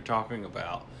say, when they're talking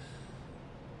about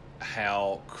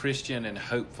how Christian and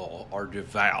hopeful are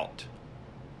devout,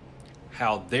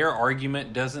 how their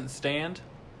argument doesn't stand.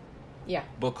 Yeah.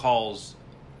 Because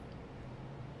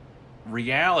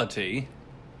reality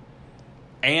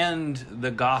and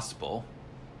the gospel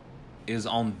is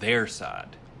on their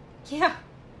side. Yeah.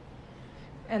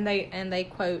 And they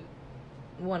quote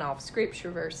one-off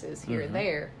scripture verses here and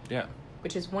there. Yeah.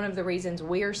 Which is one of the reasons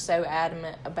we're so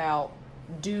adamant about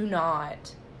do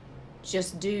not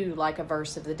just do like a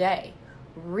verse of the day.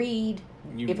 Read.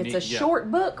 If it's a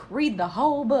short book, read the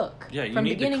whole book from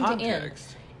beginning to end.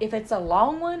 If it's a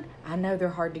long one, I know they're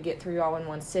hard to get through all in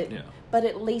one sitting, but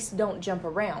at least don't jump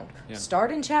around. Yeah.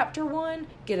 Start in chapter 1,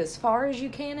 get as far as you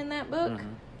can in that book,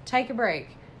 take a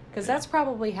break, Because that's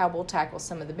probably how we'll tackle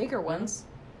some of the bigger ones.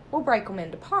 We'll break them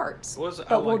into parts, Well,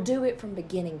 but we'll do it from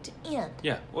beginning to end.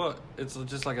 Yeah, well, it's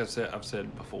just like I've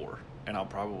said before, and I'll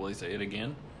probably say it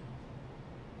again.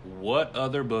 What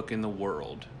other book in the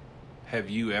world have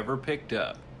you ever picked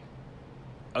up,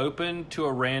 opened to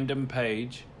a random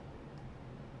page,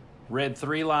 read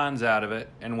 3 lines out of it,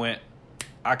 and went,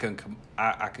 I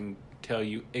can tell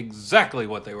you exactly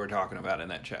what they were talking about in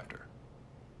that chapter?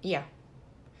 Yeah.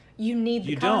 You need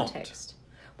the context.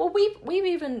 Well, we've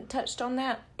even touched on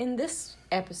that in this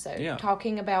episode,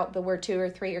 talking about where 2 or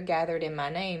 3 are gathered in my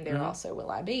name, there also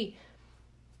will I be.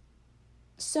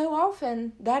 So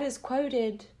often that is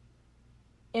quoted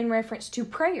in reference to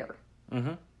prayer.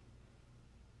 Mm-hmm.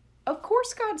 Of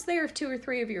course God's there if 2 or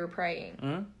 3 of you are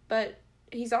praying, but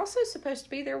he's also supposed to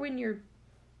be there when you're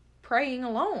praying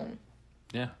alone.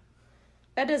 Yeah.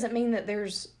 That doesn't mean that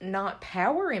there's not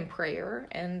power in prayer,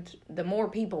 and the more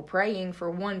people praying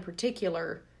for one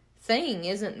particular thing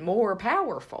isn't more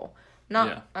powerful.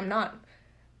 I'm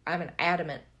an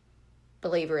adamant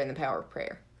believer in the power of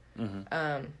prayer.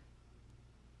 Mm-hmm.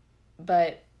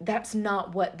 But that's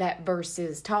not what that verse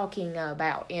is talking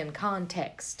about in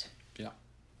context. Yeah.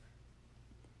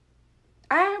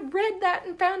 I read that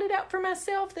and found it out for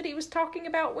myself that he was talking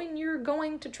about when you're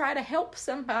going to try to help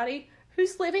somebody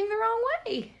who's living the wrong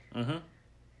way. Mm-hmm.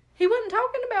 He wasn't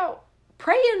talking about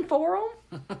praying for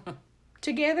them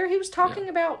together. He was talking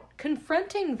about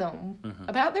confronting them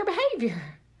about their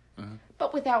behavior. Mm-hmm.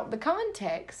 But without the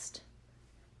context,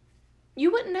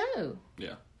 you wouldn't know.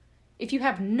 Yeah. If you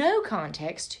have no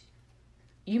context,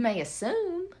 you may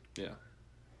assume. Yeah.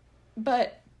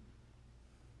 But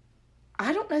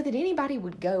I don't know that anybody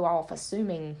would go off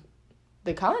assuming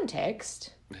the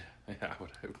context. Yeah, I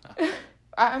would hope not.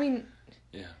 I mean,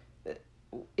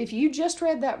 if you just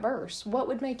read that verse, what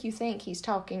would make you think he's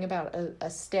talking about a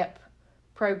step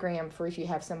program for if you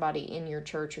have somebody in your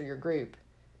church or your group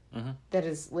that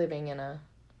is living in a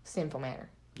sinful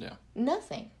manner? Yeah.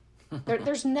 Nothing.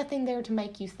 There's nothing there to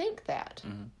make you think that.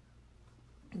 Mm-hmm.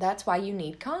 That's why you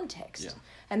need context. Yeah.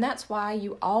 And that's why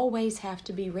you always have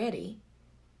to be ready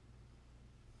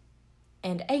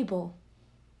and able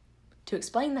to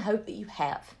explain the hope that you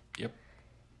have. Yep.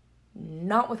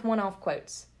 Not with one-off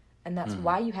quotes. And that's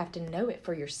why you have to know it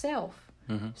for yourself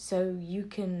so you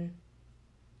can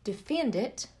defend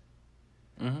it.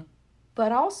 Mm-hmm.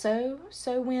 But also,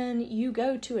 so when you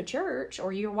go to a church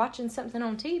or you're watching something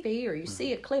on TV or you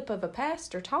see a clip of a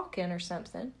pastor talking or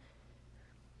something,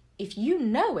 if you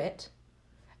know it,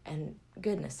 and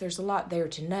goodness, there's a lot there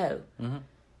to know,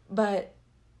 but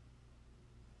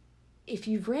if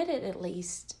you've read it at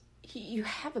least, you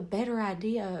have a better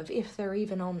idea of if they're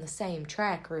even on the same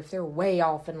track or if they're way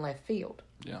off in left field.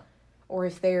 Yeah. Or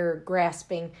if they're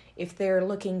grasping, if they're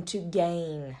looking to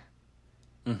gain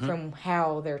from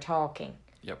how they're talking.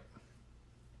 Yep.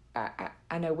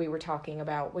 I know we were talking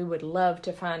about, we would love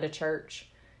to find a church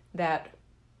that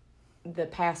the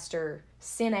pastor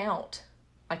sent out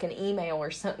like an email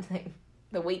or something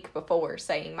the week before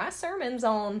saying, my sermon's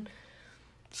on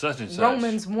such and such.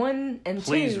 Romans 1 and 2.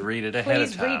 Please read it ahead of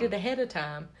time. Please read it ahead of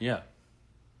time. Yeah.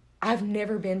 I've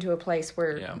never been to a place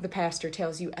where the pastor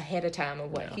tells you ahead of time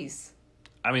of what he's...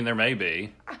 I mean, there may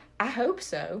be. I hope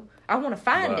so. I want to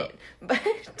find it.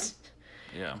 But...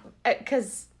 yeah.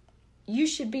 Because you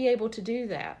should be able to do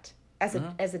that as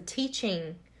a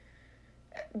teaching...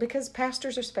 Because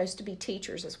pastors are supposed to be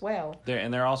teachers as well.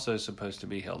 They're also supposed to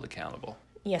be held accountable.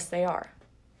 Yes, they are.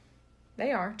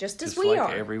 They are, just as we are.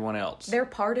 Like everyone else. They're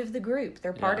part of the group.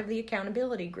 They're part of the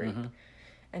accountability group. Mm-hmm.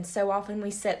 And so often we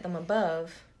set them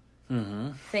above,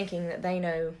 thinking that they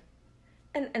know,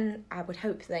 and I would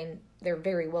hope they're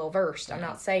very well versed. Yeah. I'm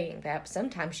not saying that, but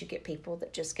sometimes you get people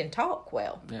that just can talk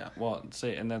well. Yeah, well,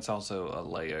 see, and that's also a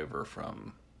layover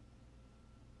from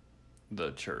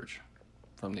the church,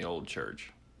 from the old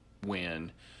church,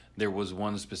 when there was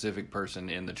one specific person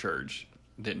in the church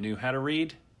that knew how to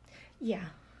read. Yeah.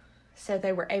 So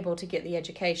they were able to get the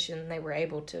education. They were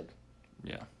able to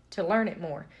learn it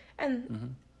more.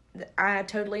 And I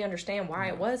totally understand why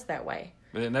it was that way.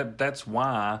 And that's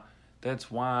why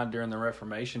during the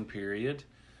Reformation period,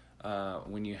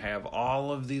 when you have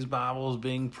all of these Bibles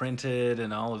being printed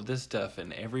and all of this stuff,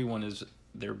 and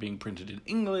they're being printed in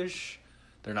English.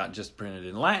 They're not just printed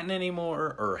in Latin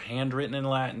anymore or handwritten in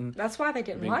Latin. That's why they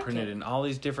didn't like it. Being printed in all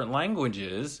these different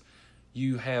languages.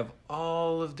 You have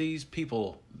all of these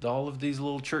people, all of these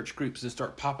little church groups that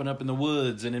start popping up in the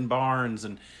woods and in barns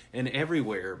and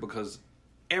everywhere because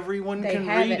everyone can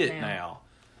read it now.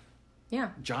 Yeah.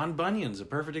 John Bunyan's a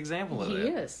perfect example of that.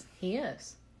 He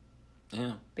is.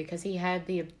 Yeah. Because he had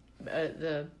the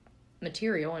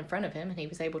material in front of him, and he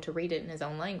was able to read it in his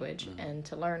own language and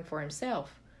to learn for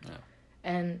himself. Yeah.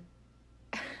 And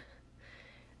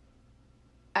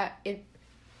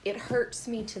it hurts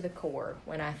me to the core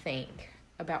when I think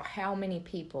about how many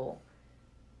people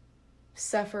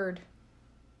suffered,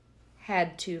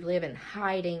 had to live in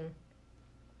hiding,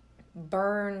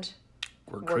 burned,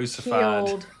 Were crucified.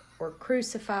 killed, or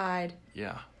crucified.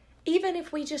 Yeah. Even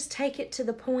if we just take it to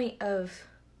the point of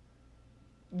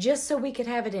just so we could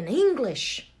have it in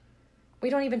English. We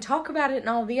don't even talk about it in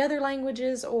all the other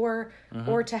languages, or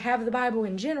to have the Bible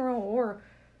in general, or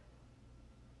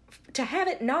to have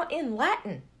it not in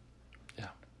Latin. Yeah.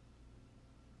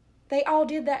 They all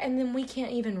did that, and then we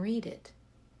can't even read it.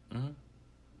 Mm-hmm.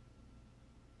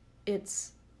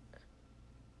 It's...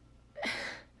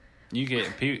 You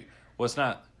get people. Well, it's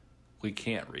not. We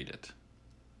can't read it.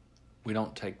 We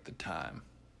don't take the time.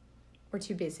 We're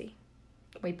too busy.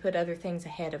 We put other things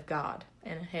ahead of God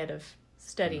and ahead of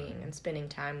studying and spending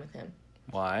time with Him.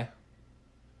 Why?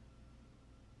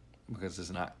 Because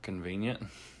it's not convenient?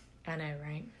 I know,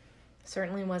 right?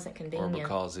 Certainly wasn't convenient. Or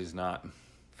because he's not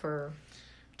for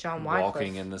John Wycliffe.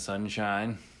 Walking in the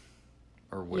sunshine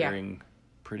or wearing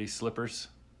pretty slippers.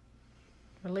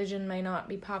 Religion may not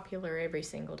be popular every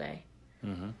single day,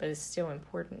 but it's still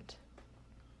important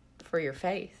for your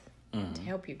faith to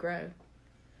help you grow.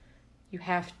 You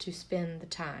have to spend the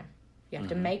time. You have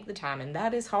to make the time, and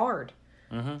that is hard,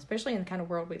 especially in the kind of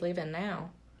world we live in now.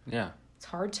 Yeah. It's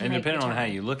hard to and make the time. And depending on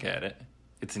how you look at it,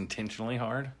 it's intentionally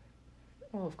hard.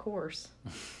 Well, of course.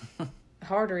 The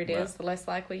harder it is, the less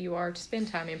likely you are to spend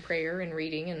time in prayer and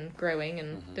reading and growing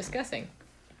and discussing.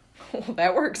 Well,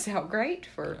 that works out great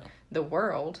for the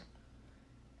world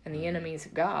and the enemies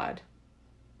of God.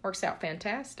 Works out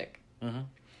fantastic.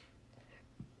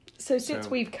 So since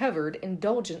we've covered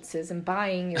indulgences and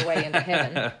buying your way into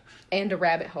heaven and a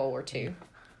rabbit hole or two.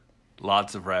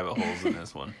 Lots of rabbit holes in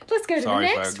this one. Let's go to Sorry,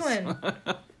 the next folks.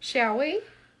 one, shall we?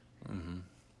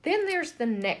 Then there's the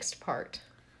next part.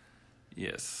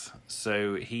 Yes.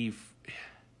 So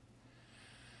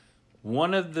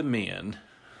one of the men...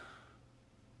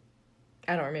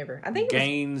 I don't remember. I think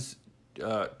gains,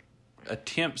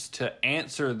 attempts to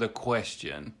answer the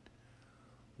question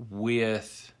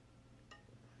with...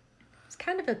 It's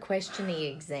kind of a question-y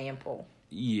example.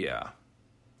 Yeah.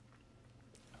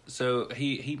 So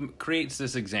he creates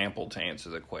this example to answer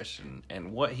the question,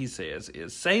 and what he says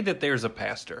is, say that there's a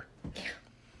pastor,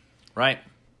 right,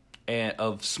 and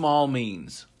of small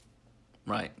means,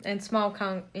 right, and small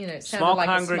small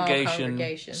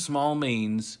congregation, small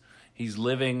means. He's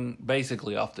living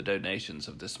basically off the donations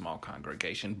of this small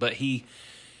congregation, but he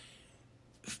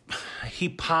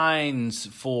pines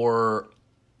for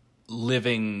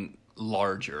living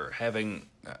larger,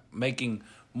 making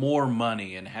more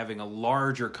money and having a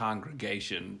larger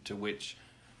congregation to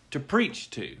preach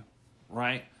to,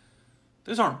 right?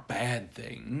 Those aren't bad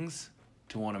things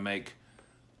to want to make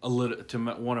a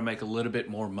little bit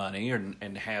more money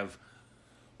and have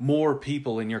more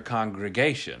people in your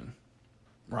congregation,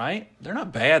 right? They're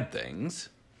not bad things.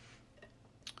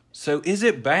 So is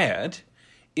it bad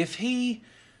if he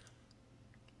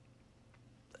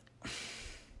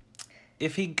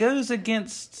goes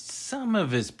against some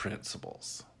of his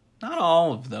principles, not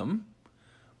all of them,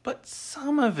 but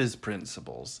some of his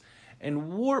principles,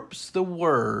 and warps the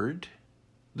word,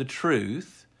 the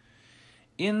truth,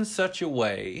 in such a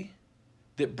way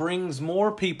that brings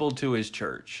more people to his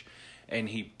church, and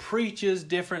he preaches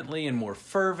differently and more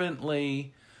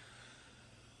fervently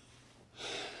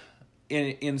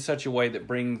in such a way that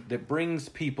brings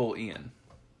people in,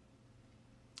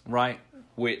 right?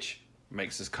 Which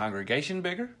makes his congregation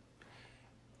bigger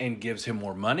and gives him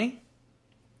more money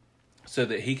so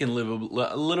that he can live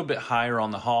a little bit higher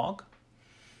on the hog.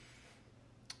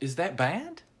 Is that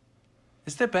bad?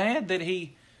 Is that bad that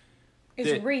he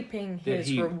is reaping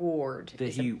his reward? That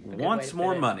he wants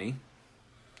more money,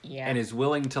 and is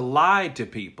willing to lie to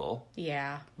people.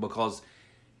 Yeah. Because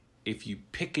if you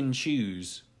pick and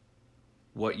choose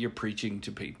what you're preaching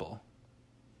to people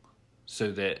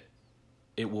so that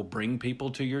it will bring people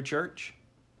to your church,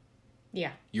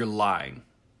 you're lying.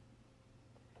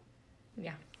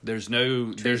 Yeah. There's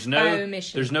no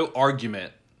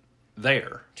argument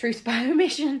there. Truth by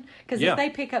omission. Because if they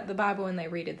pick up the Bible and they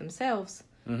read it themselves,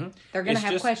 they're going to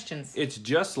have questions. It's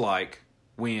just like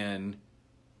when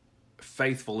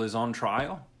Faithful is on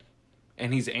trial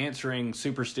and he's answering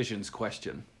Superstition's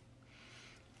question.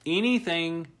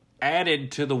 Anything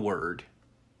added to the word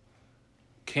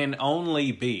can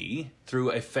only be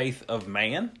through a faith of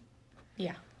man.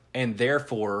 Yeah. And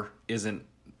therefore isn't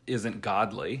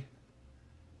godly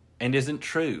and isn't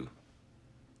true.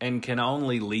 and can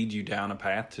only lead you down a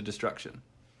path to destruction.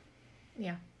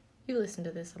 Yeah. You listen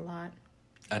to this a lot.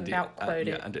 I did. About quote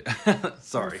it. I did.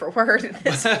 Sorry. For word at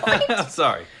this point.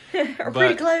 Sorry. We're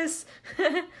pretty close.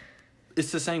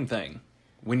 It's the same thing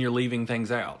when you're leaving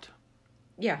things out.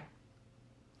 Yeah.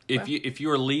 If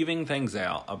you're leaving things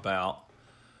out about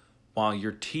while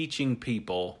you're teaching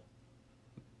people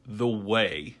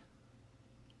the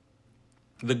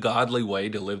godly way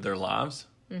to live their lives,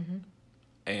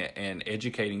 and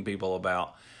educating people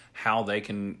about how they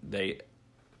can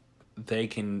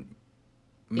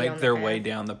make their way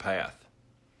down the path.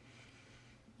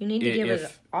 You need to give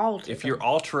it all to If them. you're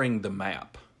altering the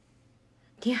map.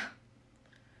 Yeah.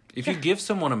 If you give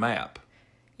someone a map.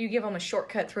 You give them a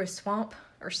shortcut through a swamp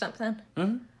or something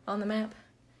on the map.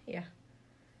 Yeah.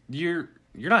 You're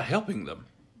not helping them.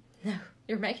 No.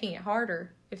 You're making it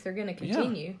harder if they're going to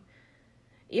continue.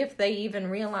 Yeah. If they even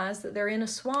realize that they're in a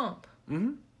swamp.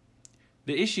 Mm-hmm.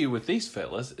 The issue with these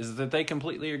fellas is that they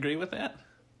completely agree with that.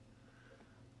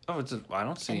 Oh, I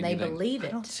don't see anything. And they believe it.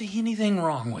 I don't see anything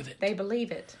wrong with it. They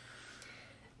believe it.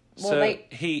 Well, so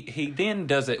he then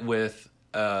does it with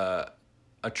a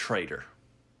trader.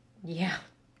 Yeah.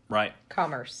 Right?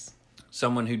 Commerce.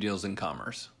 Someone who deals in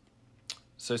commerce.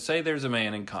 So say there's a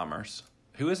man in commerce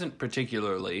who isn't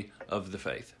particularly of the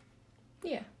faith.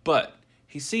 Yeah. But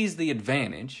he sees the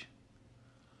advantage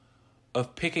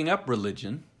of picking up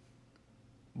religion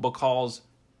because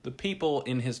the people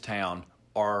in his town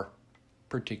are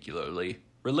particularly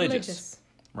religious.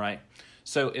 Right?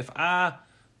 So if I,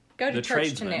 go to the church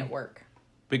to tradesman, network,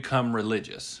 become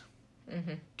religious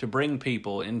to bring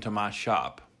people into my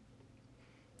shop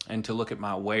and to look at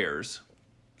my wares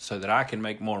so that I can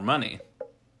make more money,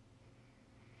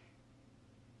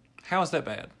 how is that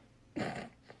bad?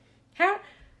 How?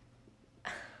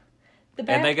 The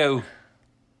bad? And they go,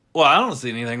 well, I don't see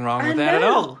anything wrong with that at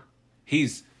all.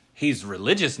 He's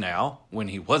religious now when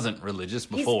he wasn't religious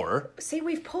before.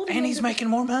 We've pulled him and he's making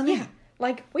more money. Yeah.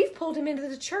 Like, we've pulled him into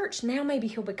the church. Now maybe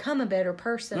he'll become a better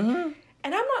person.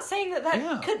 And I'm not saying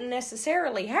that couldn't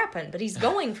necessarily happen, but he's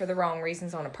going for the wrong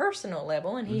reasons on a personal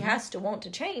level, and he has to want to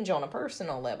change on a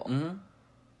personal level.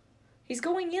 He's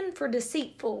going in for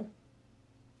deceitful.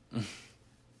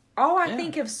 All I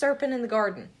think of serpent in the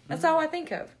garden. That's all I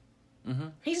think of.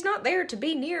 He's not there to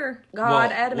be near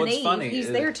God, Adam, and Eve.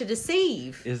 He's there to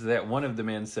deceive. Is that one of the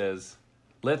men says,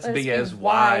 let's be as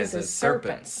wise as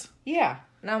serpents. Yeah.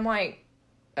 And I'm like,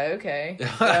 okay,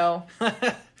 well.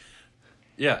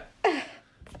 Yeah.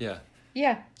 Yeah.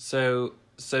 Yeah. So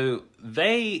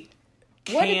they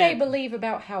can't... What do they believe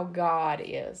about how God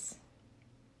is?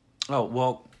 Oh,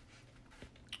 well,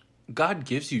 God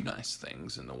gives you nice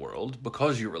things in the world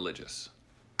because you're religious.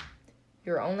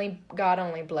 God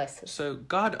only blesses. So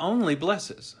God only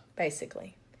blesses.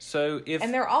 Basically. So if...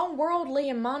 And they're all worldly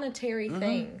and monetary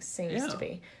things, seems to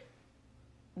be.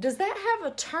 Does that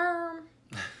have a term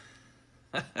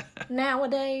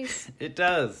nowadays? It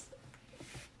does.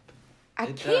 I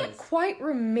can't quite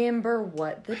remember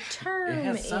what the term is. It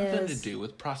has something to do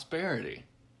with prosperity.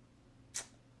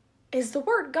 Is the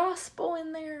word gospel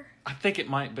in there? I think it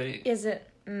might be. Is it?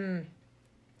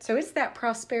 So it's that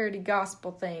prosperity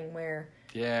gospel thing where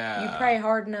you pray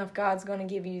hard enough, God's going to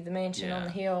give you the mansion on the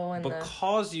hill. And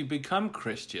because you become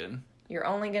Christian, you're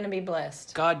only going to be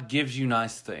blessed. God gives you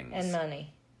nice things. And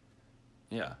money.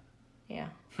 Yeah. Yeah.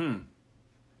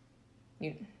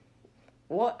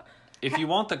 What? If you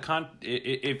want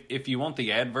if you want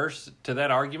the adverse to that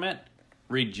argument,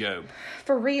 read Job.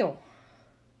 For real.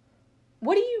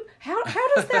 What do you? How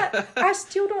does that? I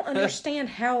still don't understand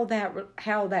how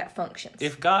that functions.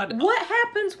 If God, what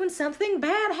happens when something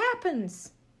bad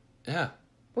happens? Yeah.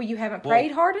 Well, you haven't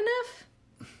prayed hard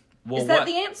enough. Well, is that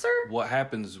the answer? What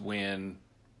happens when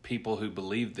people who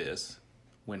believe this,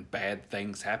 when bad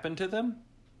things happen to them,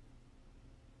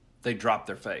 they drop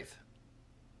their faith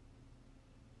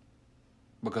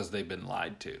because they've been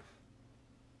lied to.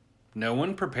 No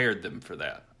one prepared them for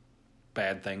that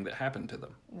bad thing that happened to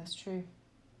them. That's true.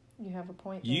 You have a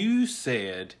point there. You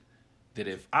said that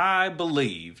if I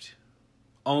believed,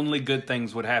 only good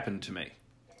things would happen to me.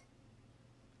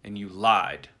 And you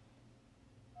lied.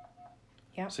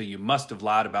 Yeah. So you must have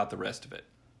lied about the rest of it.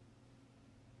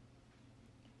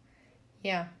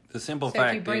 Yeah. The simple fact is... So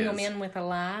if you bring them in with a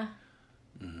lie,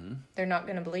 they're not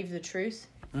going to believe the truth?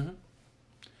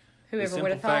 Whoever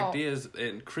would have thought. The simple fact is,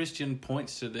 and Christian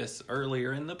points to this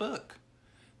earlier in the book,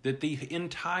 that the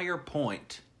entire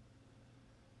point,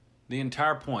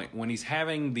 when he's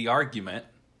having the argument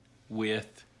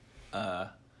with the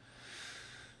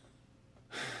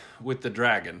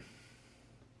dragon,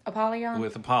 Apollyon,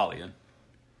 with Apollyon,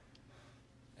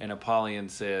 And Apollyon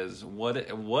says, what?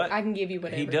 I can give you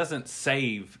whatever. He doesn't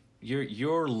save,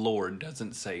 your Lord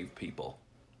doesn't save people.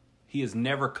 He has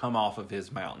never come off of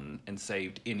his mountain and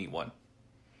saved anyone.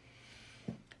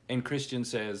 And Christian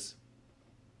says,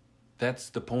 that's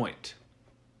the point.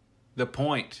 The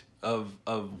point of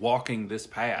walking this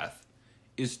path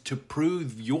is to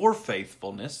prove your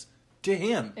faithfulness to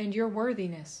him. And your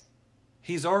worthiness.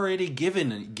 He's already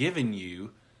given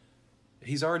you,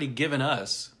 he's already given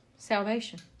us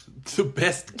salvation. The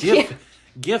best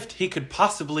gift he could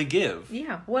possibly give.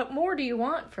 Yeah. What more do you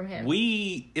want from him?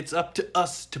 It's up to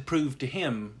us to prove to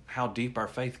him how deep our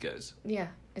faith goes. Yeah.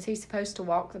 Is he supposed to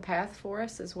walk the path for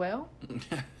us as well?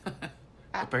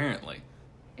 Apparently.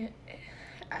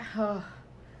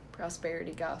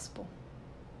 Prosperity gospel.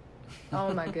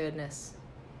 Oh my goodness.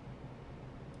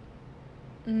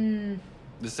 The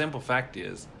simple fact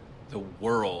is, the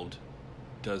world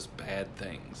does bad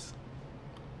things.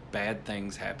 Bad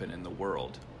things happen in the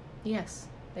world. Yes,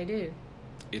 they do.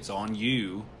 It's on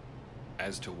you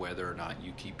as to whether or not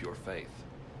you keep your faith.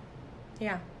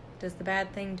 Yeah. Does the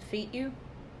bad thing defeat you?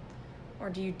 Or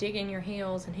do you dig in your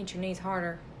heels and hit your knees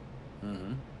harder?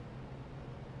 Mm-hmm.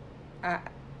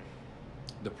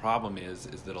 The problem is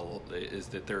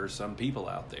that there are some people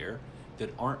out there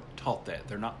that aren't taught that.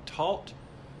 They're not taught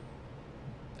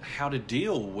how to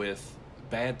deal with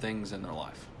bad things in their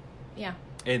life. Yeah.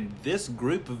 And this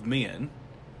group of men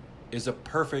is a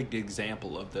perfect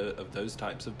example of those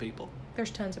types of people.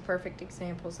 There's tons of perfect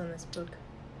examples in this book.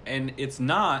 And it's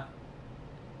not,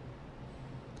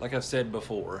 like I've said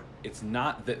before, it's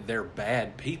not that they're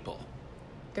bad people.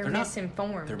 They're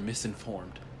misinformed. They're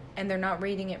misinformed. And they're not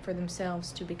reading it for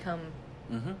themselves to become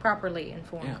properly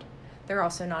informed. Yeah. They're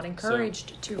also not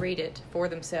encouraged to read it for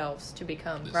themselves to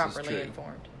become properly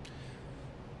informed.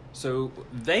 So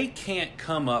they can't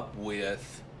come up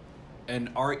with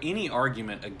any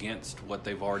argument against what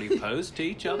they've already posed to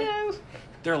each other. No.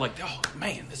 They're like, oh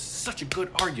man, this is such a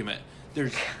good argument.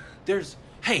 There's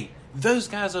hey, those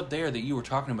guys up there that you were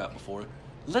talking about before,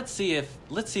 let's see if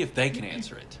they can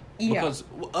answer it. Yeah. Because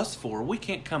us four, we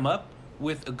can't come up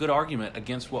with a good argument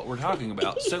against what we're talking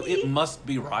about. So it must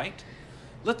be right.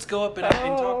 Let's go up and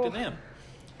talk to them.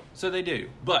 So they do.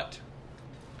 But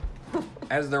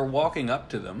as they're walking up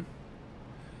to them,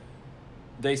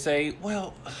 they say,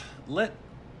 well,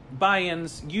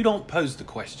 buy-ins, you don't pose the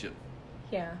question.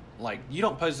 Yeah. Like, you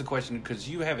don't pose the question because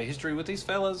you have a history with these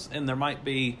fellas, and there might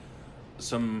be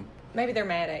some... Maybe they're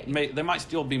mad at you. They might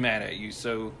still be mad at you,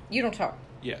 so... You don't talk.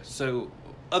 Yeah, so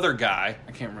other guy,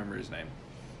 I can't remember his name,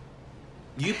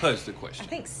 you pose the question. I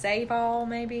think Save All,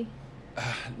 maybe?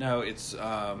 No, it's...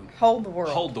 Hold the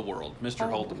World. Hold the World. Mr.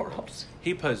 Hold the World.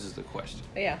 He poses the question.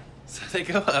 Yeah. So they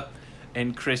go up,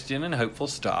 and Christian and Hopeful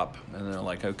stop, and they're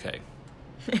like, okay.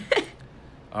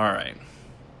 All right.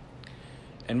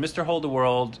 And Mr. Hold the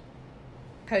World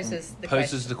poses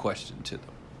the question to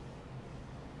them.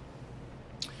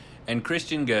 And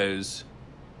Christian goes,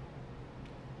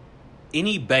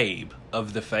 any babe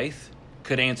of the faith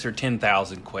could answer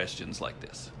 10,000 questions like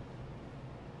this.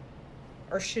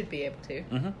 Or should be able to.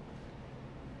 Mm-hmm.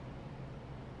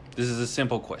 This is a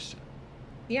simple question.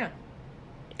 Yeah.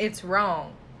 It's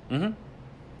wrong.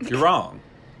 Mm-hmm. You're wrong.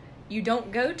 You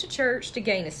don't go to church to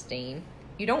gain esteem.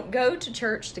 You don't go to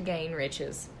church to gain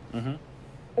riches. Mm-hmm.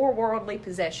 Or worldly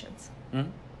possessions.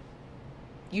 Mm-hmm.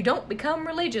 You don't become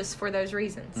religious for those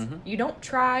reasons. Mm-hmm. You don't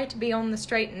try to be on the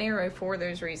straight and narrow for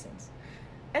those reasons.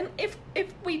 And if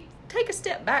we take a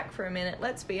step back for a minute,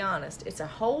 let's be honest. It's a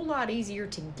whole lot easier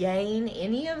to gain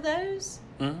any of those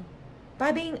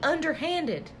by being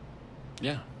underhanded.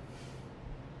 Yeah.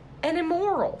 And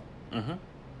immoral. Mm-hmm.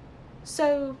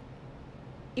 So,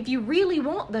 if you really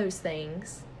want those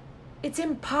things, it's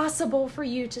impossible for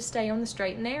you to stay on the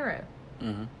straight and narrow.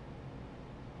 Mm-hmm.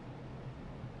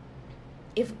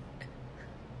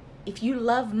 If you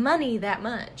love money that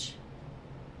much,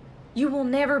 you will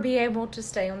never be able to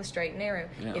stay on the straight and narrow.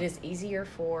 Yeah. It is easier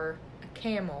for a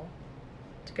camel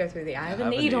to go through the eye of a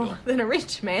needle than a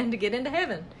rich man to get into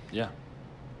heaven. Yeah.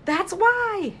 That's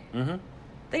why. Mm-hmm.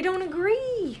 They don't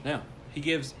agree. Yeah. He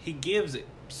gives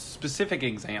specific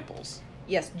examples.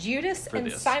 Yes, Judas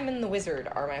and Simon the Wizard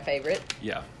are my favorite.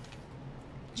 Yeah.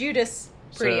 Judas,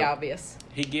 pretty obvious.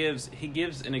 He gives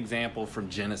an example from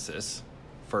Genesis,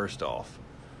 first off,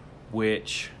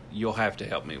 which you'll have to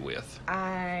help me with.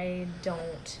 I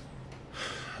don't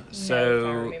know if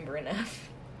I remember enough.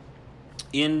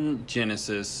 In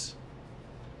Genesis,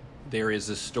 there is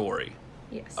a story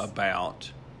Yes.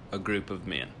 about a group of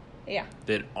men Yeah.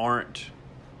 that aren't...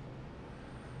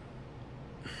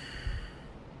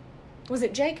 Was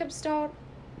it Jacob's daughter?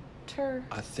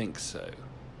 I think so.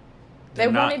 They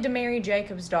wanted to marry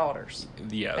Jacob's daughters.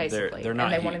 Yeah, basically. they're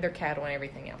not. And they wanted their cattle and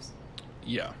everything else.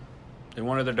 Yeah. They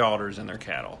wanted their daughters and their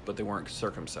cattle, but they weren't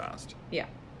circumcised. Yeah.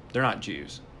 They're not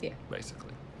Jews. Yeah.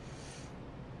 Basically.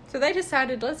 So they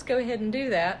decided, let's go ahead and do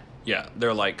that. Yeah,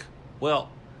 they're like, well,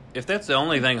 if that's the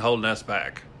only thing holding us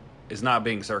back, is not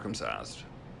being circumcised.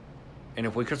 And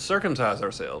if we could circumcise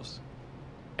ourselves,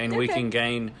 and we can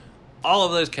gain all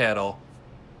of those cattle,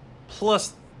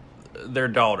 plus their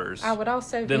daughters, I would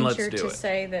also then venture let's do to it.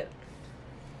 say that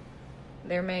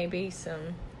there may be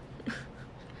some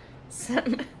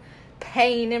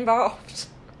pain involved.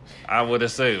 I would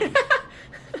assume.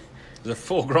 The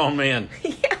full-grown men.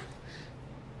 Yeah.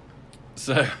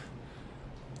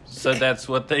 So that's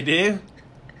what they do?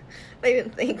 They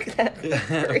didn't think that.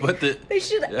 But they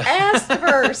should ask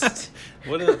first.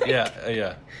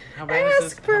 Yeah. How bad is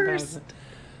this? Ask first.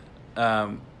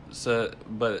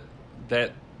 But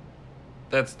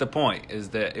that's the point, is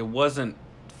that it wasn't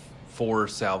for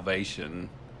salvation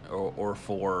or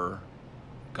for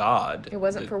God. It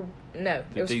wasn't it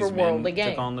was for worldly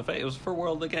gain. It was for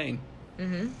worldly gain.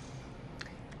 Mm-hmm.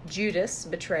 Judas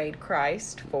betrayed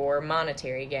Christ for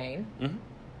monetary gain. Mm-hmm.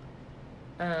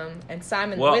 And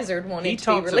Simon the Wizard wanted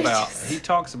to be religious. He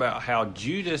talks about how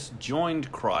Judas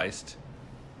joined Christ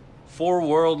for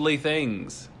worldly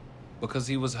things because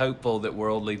he was hopeful that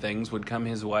worldly things would come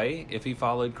his way if he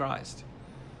followed Christ.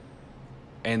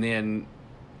 And then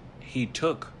he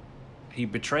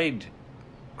betrayed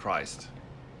Christ.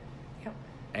 Yep.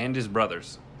 And his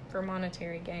brothers. For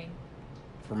monetary gain.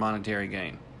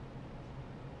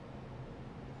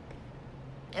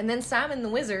 And then Simon the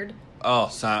Wizard,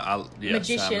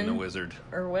 magician, Simon the Wizard,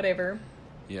 or whatever,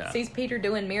 sees Peter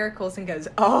doing miracles and goes,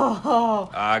 "Oh,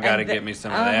 I gotta get me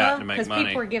some of that to make money." Because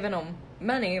people are giving them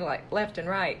money like left and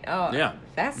right. Oh, yeah,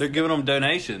 they're giving them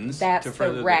donations. That's to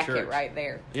further the racket the church. right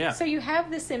there. Yeah. So you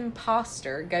have this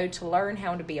imposter go to learn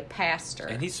how to be a pastor,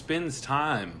 and he spends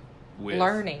time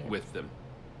learning with them,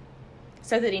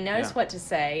 so that he knows what to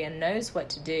say and knows what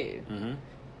to do mm-hmm.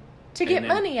 to get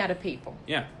money out of people.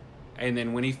 Yeah. And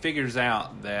then when he figures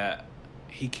out that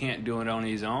he can't do it on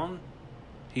his own,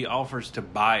 he offers to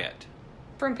buy it.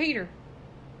 From Peter.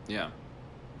 Yeah.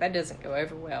 That doesn't go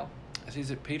over well.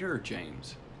 Is it Peter or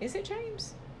James? Is it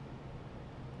James?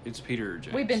 It's Peter or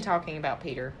James. We've been talking about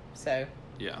Peter, so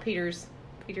yeah. Peter's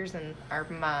in our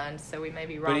mind, so we may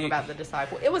be wrong about the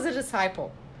disciple. It was a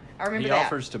disciple. I remember that. He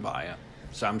offers to buy it,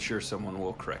 so I'm sure someone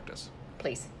will correct us.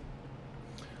 Please.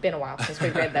 Been a while since we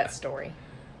read that story.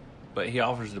 But he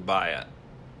offers to buy it,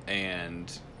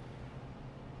 and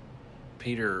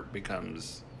Peter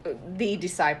becomes the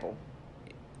disciple.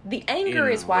 The anger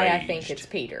enraged. is why I think it's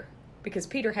Peter, because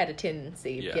Peter had a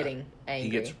tendency of getting angry. He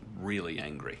gets really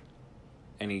angry,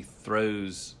 and he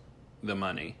throws the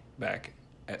money back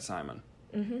at Simon.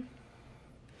 Mm-hmm.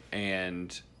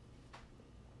 And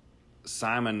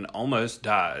Simon almost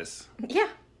dies. Yeah.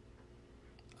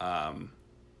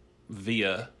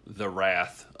 Via the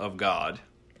wrath of God.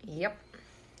 Yep.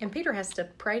 And Peter has to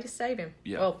pray to save him.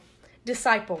 Yeah. Well,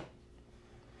 disciple.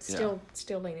 Still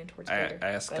leaning towards Peter.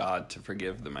 Ask God to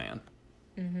forgive the man.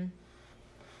 Mm-hmm.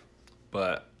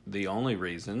 But the only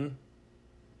reason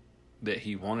that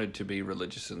he wanted to be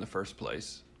religious in the first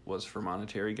place was for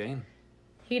monetary gain.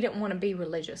 He didn't want to be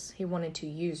religious. He wanted to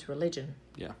use religion.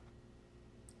 Yeah.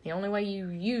 The only way you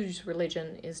use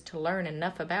religion is to learn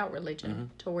enough about religion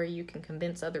to where you can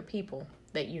convince other people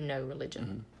that you know religion.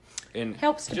 Mm-hmm. And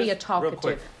helps to be a talkative.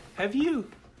 Real quick,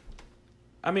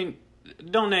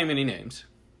 don't name any names,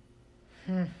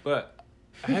 but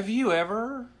have you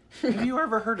ever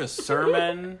heard a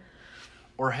sermon,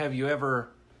 or have you ever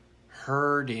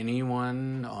heard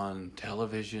anyone on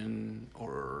television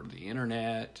or the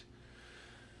internet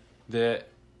that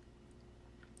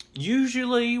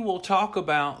usually will talk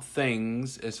about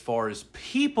things as far as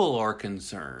people are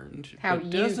concerned, how but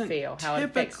you doesn't feel, how it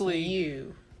affects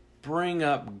you, bring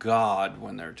up God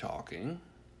when they're talking?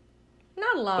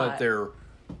 Not a lot, but they're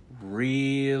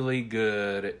really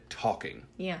good at talking.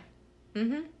 Yeah.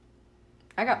 Mm-hmm.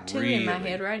 I got two in my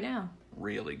head right now.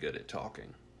 Really good at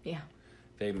talking. Yeah.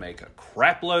 They make a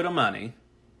crap load of money.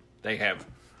 They have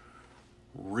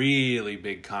really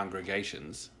big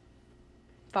congregations.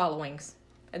 Followings.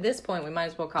 At this point, we might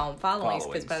as well call them followings,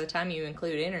 because by the time you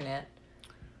include internet.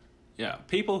 Yeah.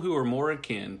 People who are more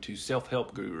akin to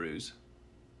self-help gurus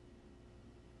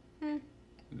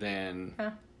than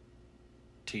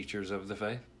teachers of the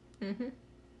faith. Mm-hmm.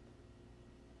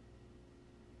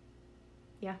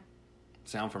 Yeah.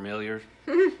 Sound familiar?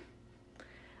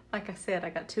 Like I said, I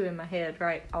got two in my head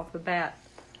right off the bat.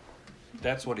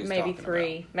 That's what he's maybe talking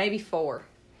three, about. maybe four.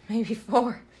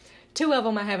 2 of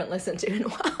them I haven't listened to in a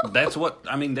while. That's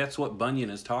what Bunyan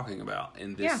is talking about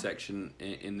in this section,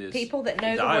 in this people that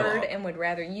know dialogue. the word and would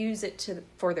rather use it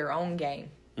for their own gain.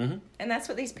 Mm-hmm. And that's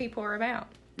what these people are about.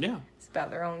 Yeah. It's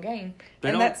about their own gain.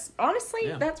 That's,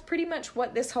 honestly, that's pretty much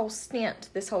what this whole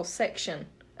section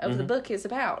of the book is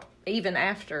about. Even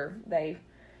after they,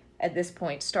 at this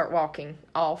point, start walking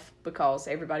off because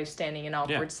everybody's standing in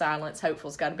awkward silence.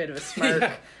 Hopeful's got a bit of a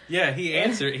smirk.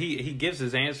 He gives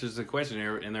his answers to the question,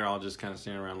 and they're all just kind of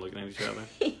standing around looking at each other.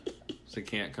 So they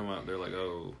can't come up. They're like,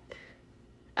 oh.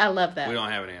 I love that. We don't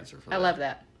have an answer for that. I love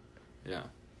that. Yeah.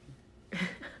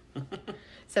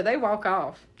 So they walk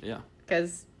off. Yeah.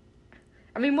 Because,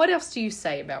 what else do you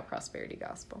say about prosperity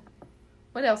gospel?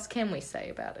 What else can we say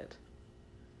about it?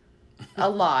 A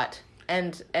lot.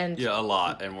 And a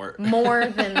lot. And we're more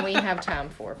than we have time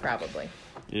for, probably.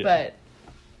 Yeah. But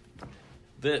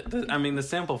the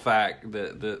simple fact,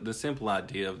 the simple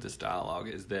idea of this dialogue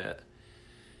is that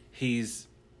he's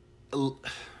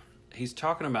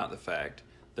talking about the fact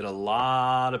that a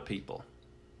lot of people,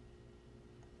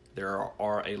 there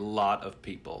are a lot of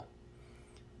people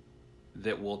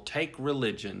that will take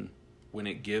religion when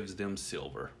it gives them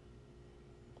silver.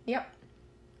 Yep.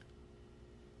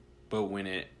 But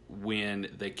when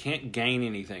they can't gain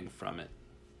anything from it,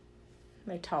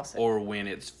 they toss it. or when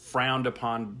it's frowned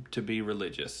upon to be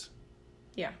religious,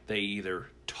 they either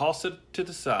toss it to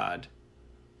the side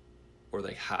or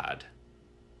they hide.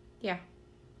 Yeah.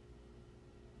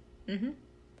 Mm-hmm.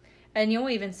 And you'll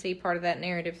even see part of that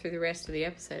narrative through the rest of the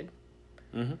episode.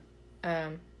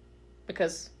 Mm-hmm.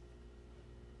 Because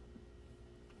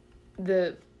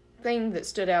the thing that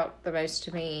stood out the most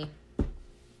to me,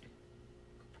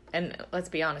 and let's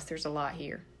be honest, there's a lot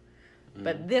here,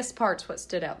 but this part's what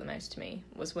stood out the most to me,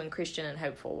 was when Christian and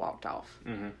Hopeful walked off.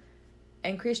 Mm-hmm.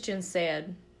 And Christian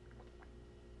said,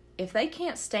 if they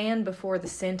can't stand before the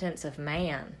sentence of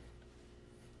man,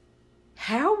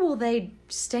 how will they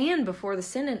stand before the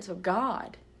sentence of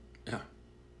God? Yeah.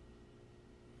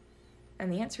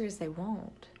 And the answer is they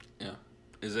won't. Yeah.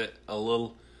 Is it a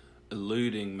little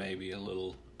alluding maybe a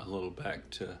little back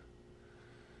to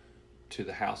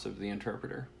the house of the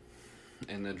interpreter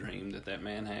and the dream that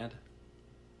man had?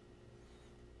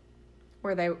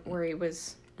 Where he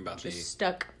was about just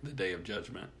stuck. The day of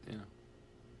judgment, yeah.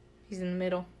 He's in the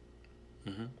middle.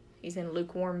 Mm-hmm. He's in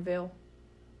lukewarmville.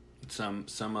 Some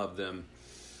of them.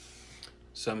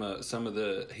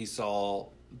 He saw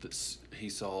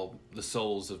the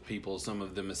souls of people. Some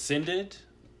of them ascended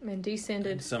and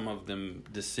descended. And some of them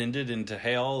descended into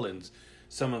hell, and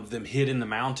some of them hid in the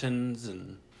mountains.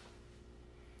 And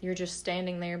you're just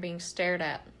standing there being stared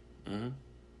at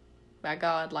by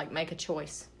God. Like, make a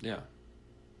choice. Yeah,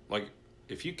 like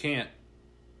if you can't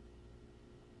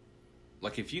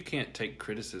take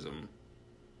criticism,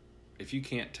 if you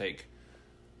can't take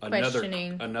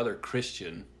another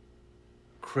Christian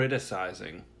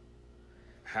criticizing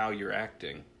how you're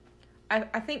acting.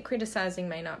 I think criticizing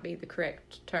may not be the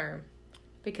correct term,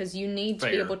 because you need to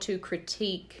be able to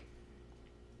critique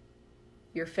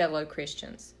your fellow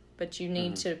Christians, but you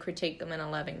need to critique them in a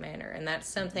loving manner. And that's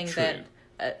something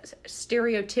that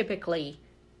stereotypically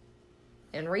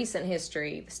in recent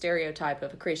history, the stereotype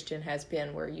of a Christian has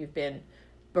been where you've been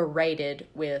berated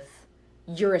with,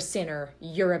 you're a sinner,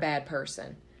 you're a bad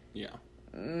person. Yeah.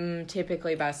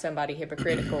 Typically by somebody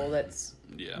hypocritical that's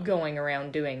going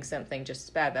around doing something just as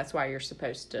bad. That's why you're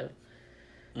supposed to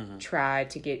try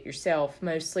to get yourself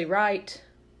mostly right,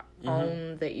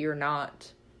 own that you're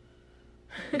not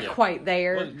quite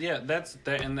there. Well, yeah,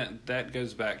 that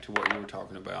goes back to what you were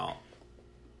talking about,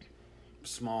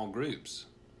 small groups.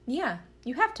 Yeah,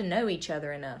 you have to know each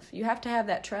other enough. You have to have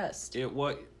that trust. It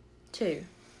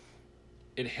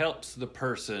helps the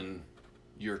person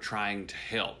you're trying to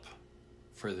help,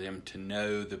 for them to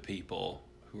know the people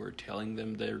who are telling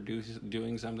them they're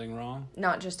doing something wrong.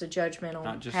 Not just a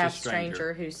judgmental half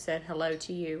stranger who said hello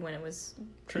to you when it was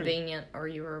convenient or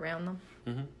you were around them.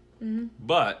 Mm-hmm. Mm-hmm.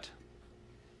 But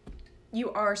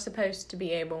you are supposed to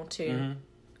be able to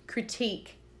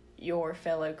critique your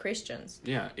fellow Christians.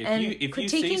 Yeah, if you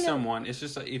see someone, it's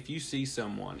just like if you see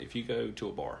someone, if you go to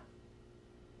a bar.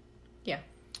 Yeah.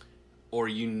 Or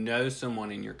you know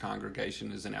someone in your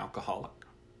congregation is an alcoholic.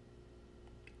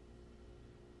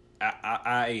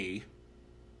 I.e.,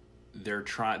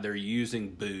 they're using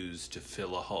booze to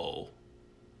fill a hole.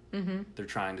 Mm-hmm. They're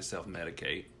trying to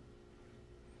self-medicate.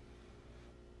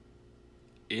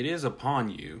 It is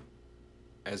upon you,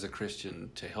 as a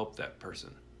Christian, to help that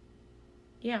person.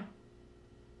 Yeah.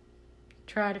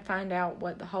 Try to find out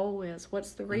what the hole is.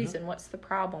 What's the reason? What's the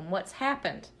problem? What's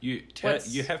happened? You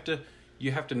have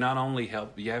to not only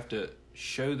help. You have to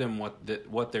show them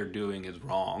what they're doing is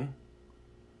wrong,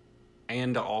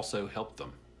 and to also help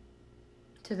them.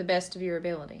 To the best of your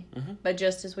ability. Mm-hmm. But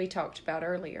just as we talked about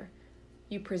earlier,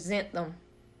 you present them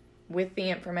with the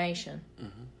information.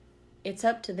 Mm-hmm. It's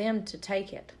up to them to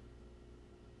take it.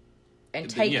 And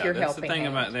take your helping hand. That's the thing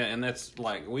about that, and that's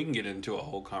like, we can get into a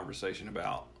whole conversation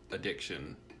about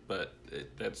addiction, but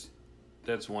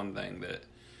that's one thing that,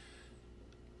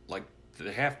 like,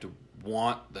 they have to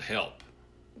want the help.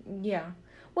 Yeah.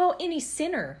 Well, any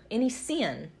sin,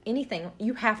 anything,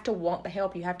 you have to want the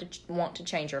help. You have to want to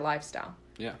change your lifestyle.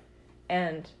 Yeah.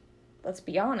 And let's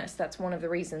be honest, that's one of the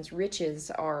reasons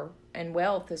riches and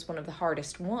wealth is one of the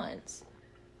hardest ones.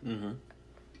 Mm-hmm.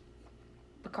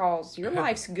 Because your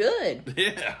life's good.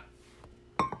 Yeah.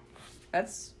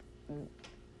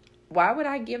 Why would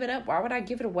I give it up? Why would I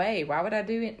give it away? Why would I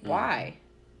do it? Mm-hmm. Why?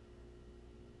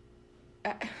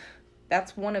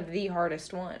 That's one of the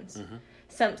hardest ones. Mm-hmm.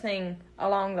 Something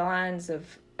along the lines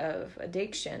of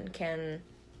addiction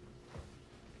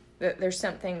there's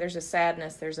a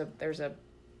sadness, there's mm-hmm.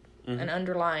 an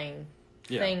underlying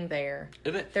thing there.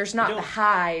 There's not the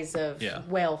highs of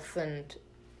wealth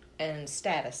and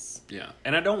status. Yeah.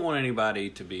 And I don't want anybody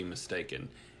to be mistaken.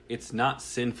 It's not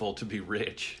sinful to be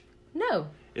rich. No.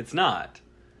 It's not.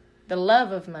 The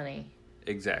love of money.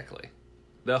 Exactly.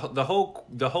 The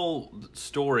whole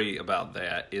story about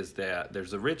that is that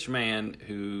there's a rich man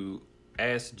who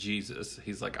asked Jesus,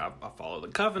 he's like, I follow the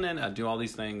covenant, I do all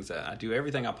these things, I do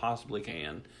everything I possibly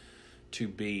can to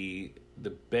be the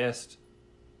best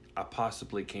I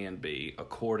possibly can be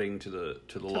according to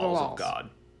the laws of God.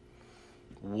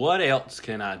 What else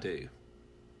can I do?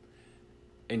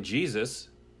 And Jesus,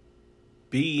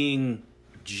 being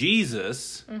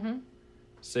Jesus, mm-hmm.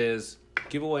 says,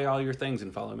 give away all your things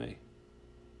and follow me.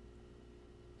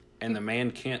 And the man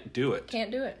can't do it.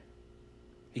 Can't do it.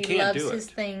 He can't do it. He loves his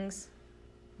things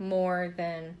more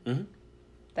than mm-hmm.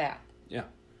 that. Yeah.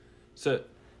 So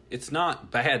it's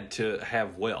not bad to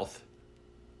have wealth.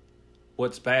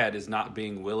 What's bad is not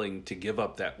being willing to give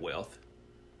up that wealth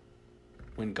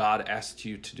when God asks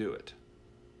you to do it.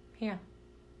 Yeah.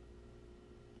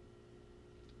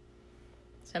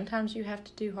 Sometimes you have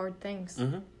to do hard things.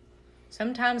 Mm-hmm.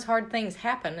 Sometimes hard things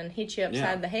happen and hit you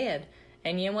upside the head.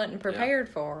 And you wasn't prepared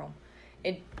for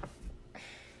them.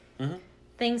 Mm-hmm.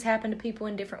 Things happen to people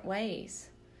in different ways.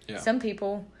 Yeah. Some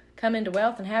people come into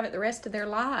wealth and have it the rest of their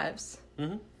lives.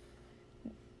 Mm-hmm.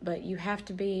 But you have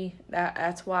to be...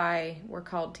 That's why we're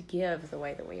called to give the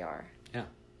way that we are. Yeah.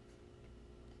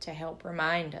 To help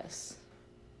remind us.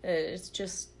 It's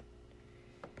just...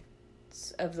 It's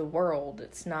of the world.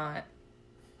 It's not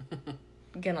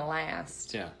gonna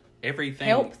last. Yeah. Everything,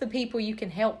 help the people you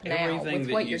can help now with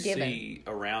what you're given. Everything that you see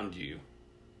around you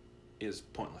is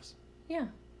pointless. Yeah.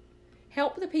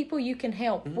 Help the people you can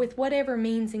help mm-hmm. with whatever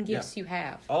means and gifts you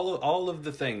have. All of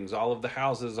the things, all of the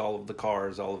houses, all of the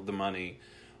cars, all of the money,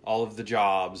 all of the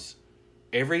jobs,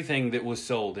 everything that was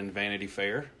sold in Vanity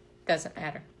Fair. Doesn't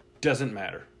matter. Doesn't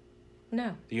matter.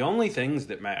 No. The only things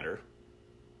that matter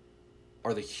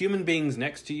are the human beings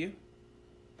next to you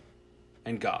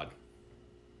and God.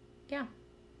 Yeah.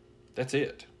 That's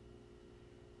it.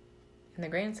 In the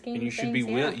grand scheme and you of should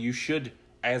things, you should,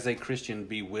 as a Christian,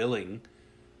 be willing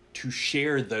to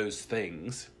share those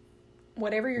things,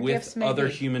 whatever your gifts may be, with other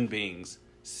human beings,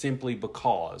 simply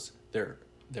because they're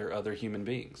other human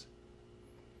beings.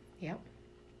 Yep.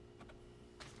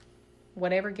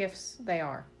 Whatever gifts they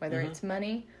are, whether mm-hmm. it's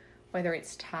money, whether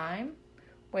it's time,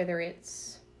 whether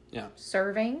it's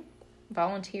serving,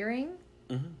 volunteering.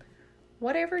 Mm-hmm.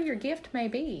 Whatever your gift may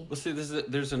be. Well, see,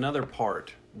 there's another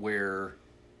part where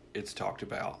it's talked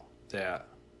about that.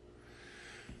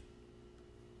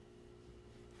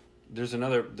 There's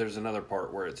another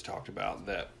part where it's talked about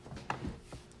that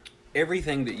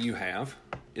everything that you have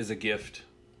is a gift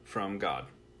from God.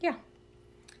 Yeah.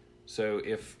 So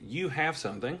if you have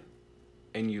something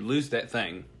and you lose that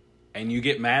thing and you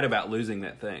get mad about losing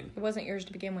that thing. It wasn't yours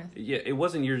to begin with. Yeah, it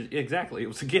wasn't yours. Exactly. It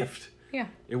was a gift. Yeah.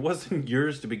 It wasn't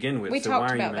yours to begin with. We so talked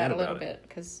why are about you mad that a about little bit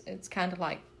because it's kind of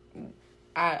like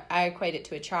I equate it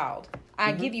to a child.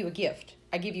 I mm-hmm. give you a gift.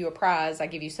 I give you a prize. I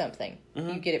give you something.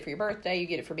 Mm-hmm. You get it for your birthday. You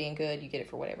get it for being good. You get it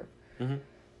for whatever. Mm-hmm.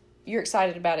 You're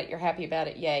excited about it. You're happy about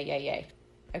it. Yay, yay, yay.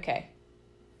 Okay.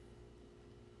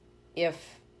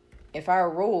 If our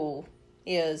rule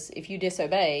is if you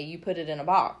disobey, you put it in a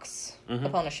box mm-hmm.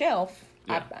 up on a shelf.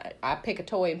 Yeah. I pick a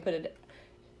toy and put it.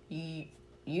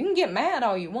 You can get mad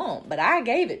all you want, but I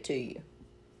gave it to you.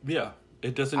 Yeah,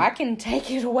 it doesn't... I can take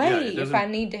it away if I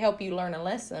need to help you learn a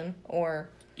lesson or...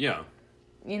 Yeah.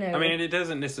 you know. I mean, it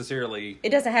doesn't necessarily... It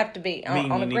doesn't have to be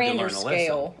on a grander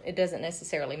scale. Lesson. It doesn't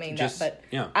necessarily mean Just, that, but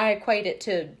yeah. I equate it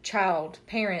to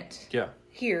child-parent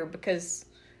here because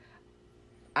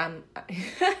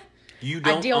you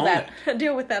don't own it. I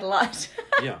deal with that a lot.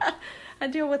 Yeah. I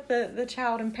deal with the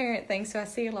child and parent thing, so I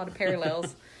see a lot of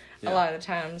parallels a lot of the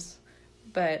times.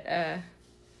 But,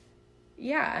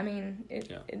 yeah, I mean,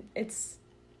 it's...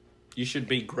 You should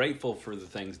be grateful for the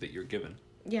things that you're given.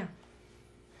 Yeah.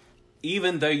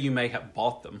 Even though you may have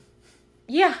bought them.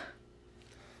 Yeah.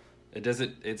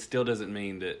 It still doesn't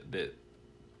mean that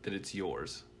it's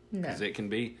yours. No. Because it can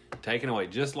be taken away.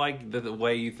 Just like the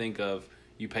way you think of,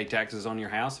 you pay taxes on your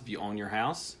house. If you own your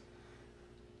house,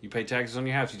 you pay taxes on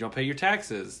your house. You don't pay your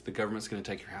taxes, the government's going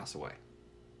to take your house away.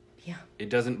 Yeah. It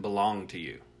doesn't belong to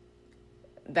you.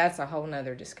 That's a whole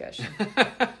nother discussion.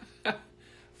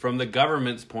 From the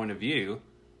government's point of view,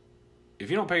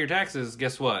 if you don't pay your taxes,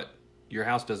 guess what? Your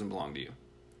house doesn't belong to you.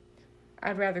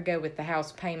 I'd rather go with the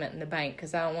house payment in the bank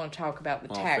because I don't want to talk about the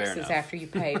taxes after you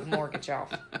pay the mortgage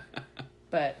off.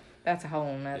 But that's a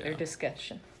whole nother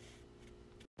discussion.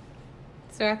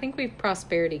 So I think we've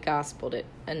prosperity gospeled it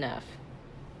enough.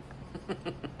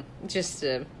 just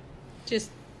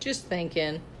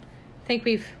thinking. I think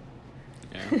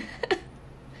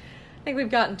we've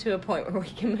gotten to a point where we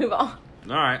can move on.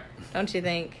 All right. Don't you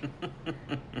think?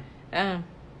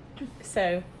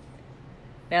 So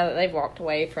now that they've walked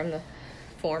away from the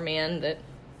 4 men that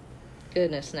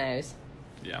goodness knows.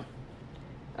 Yeah.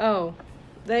 Oh,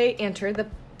 they enter the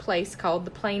place called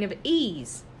the Plain of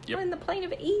Ease. Yep. Well, in the Plain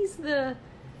of Ease, the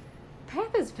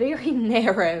path is very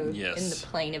narrow in the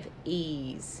Plain of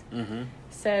Ease. Mm-hmm.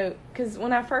 So, because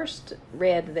when I first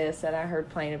read this and I heard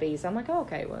Plain of Ease, I'm like, oh,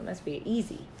 okay, well, it must be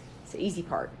easy. It's the easy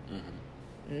part. Mm-hmm.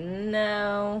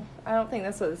 No, I don't think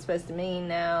that's what it's supposed to mean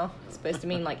now. It's supposed to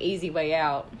mean like easy way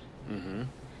out. Mm-hmm.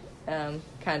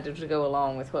 Kind of to go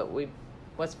along with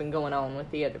what's been going on with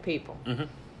the other people.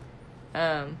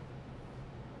 Mm-hmm.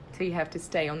 So you have to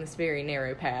stay on this very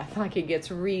narrow path. Like it gets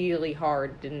really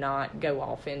hard to not go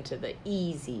off into the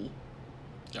easy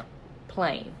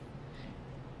plain.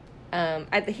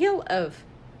 At the hill of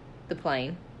the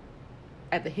plain,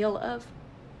 at the hill of,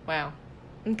 wow,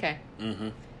 okay. Mm-hmm.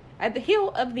 At the hill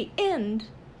of the end,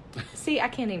 see, I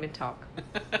can't even talk.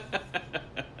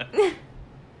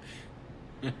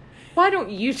 Why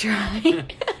don't you try?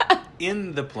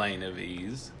 In the Plain of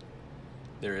Ease,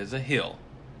 there is a hill.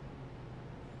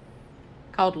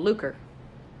 Called Lucre.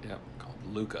 Yep, called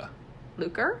Luca.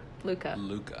 Lucre? Luca.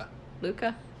 Luca.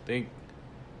 Luca? Think.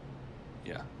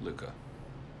 Yeah, Luca.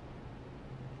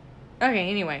 Okay,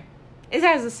 anyway. It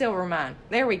has a silver mine.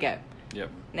 There we go.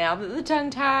 Yep. Now that the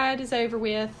tongue-tied is over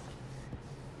with,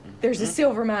 there's a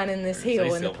silver mine in this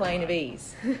hill in the Plain of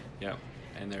Ease. Yep.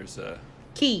 And there's a...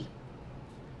 Key.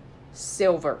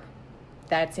 Silver.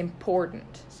 That's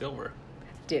important. Silver.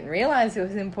 Didn't realize it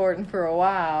was important for a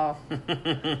while.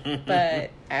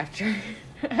 But after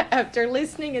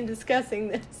listening and discussing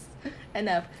this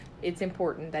enough, it's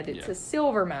important that it's a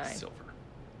silver mine. Silver.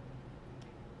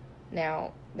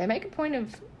 Now, they make a point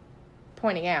of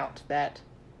pointing out that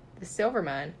the silver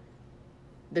mine,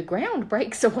 the ground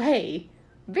breaks away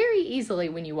very easily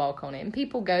when you walk on it. And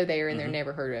people go there and they're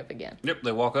never heard of again. Yep,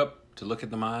 they walk up to look at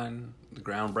the mine. The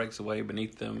ground breaks away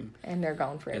beneath them. And they're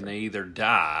gone forever. And they either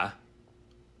die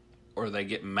or they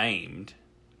get maimed.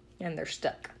 And they're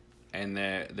stuck. And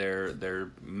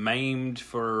they're maimed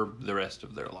for the rest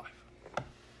of their life.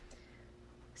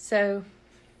 So,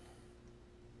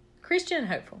 Christian and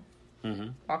hopeful.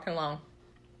 Walking along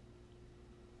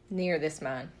near this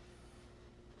mine.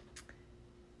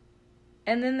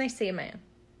 And then they see a man.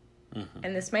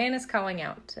 And this man is calling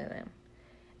out to them.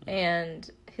 And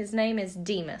his name is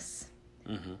Demas.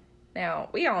 Now,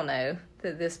 we all know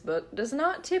that this book does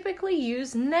not typically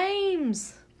use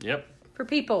names for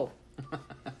people.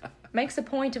 Makes a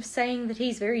point of saying that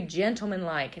he's very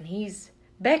gentlemanlike and he's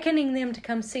beckoning them to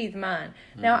come see the mine.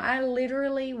 Now, I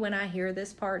literally, when I hear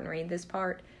this part and read this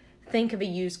part, think of a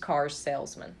used car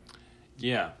salesman.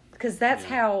 Yeah. Because that's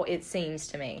how it seems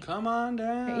to me. Come on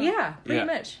down. Yeah, pretty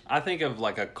much. I think of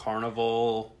like a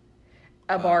carnival.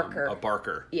 A barker. A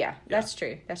barker. Yeah, that's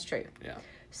true. That's true. Yeah.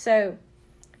 So,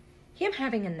 him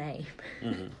having a name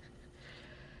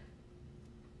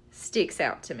sticks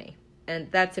out to me. And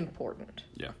that's important.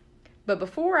 Yeah. But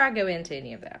before I go into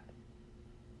any of that,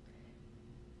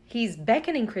 he's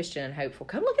beckoning Christian and hopeful.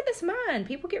 Come look at this mine.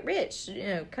 People get rich. You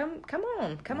know, come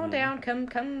on down.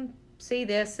 Come see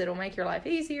this. It'll make your life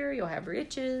easier. You'll have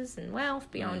riches and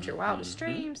wealth beyond your wildest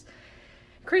dreams.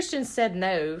 Christian said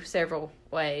no several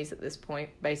ways at this point,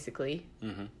 basically.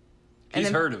 He's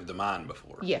heard of the mine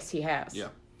before. Yes, he has. Yeah.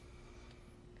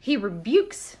 he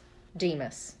rebukes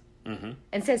Demas Mm-hmm.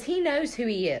 and says he knows who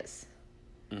he is.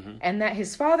 Mm-hmm. And that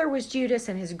his father was Judas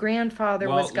and his grandfather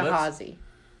was Gehazi.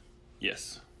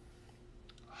 Yes.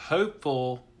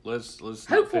 Hopeful,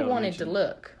 Hopeful wanted to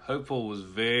look. Hopeful was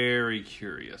very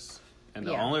curious. And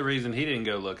the only reason he didn't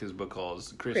go look is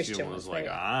because Christian was like,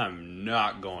 I'm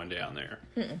not going down there.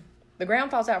 Mm-mm. The ground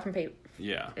falls out from people.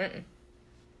 Yeah. Mm-mm.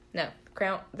 No,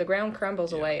 the ground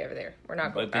crumbles away over there. I'm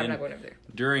not going over there.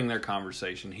 During their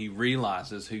conversation, he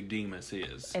realizes who Demas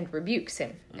is. And rebukes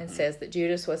him and says that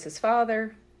Judas was his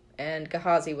father and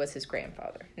Gehazi was his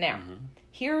grandfather. Now,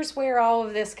 here's where all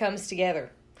of this comes together.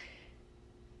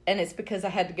 And it's because I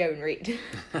had to go and read.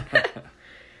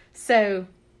 So,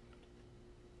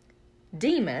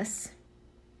 Demas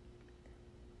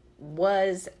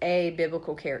was a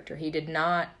biblical character. He did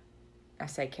not, I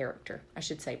say character, I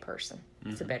should say person.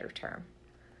 It's a better term.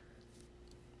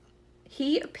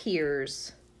 He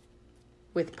appears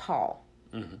with Paul.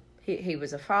 Mm-hmm. He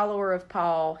was a follower of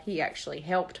Paul. He actually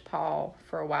helped Paul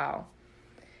for a while.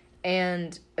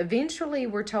 And eventually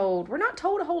we're not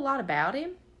told a whole lot about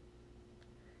him.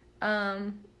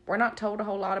 We're not told a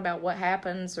whole lot about what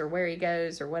happens or where he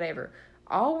goes or whatever.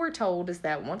 All we're told is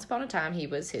that once upon a time he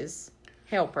was his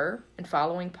helper and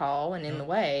following Paul and in the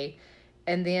way.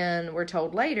 And then we're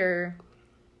told later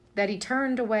that he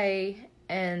turned away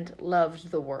and loved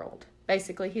the world.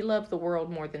 Basically, he loved the world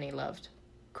more than he loved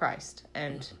Christ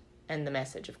and the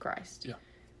message of Christ. Yeah.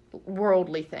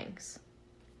 Worldly things.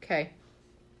 Okay.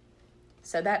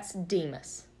 So that's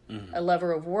Demas. Mm-hmm. A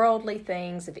lover of worldly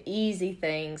things, of easy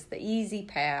things, the easy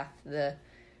path,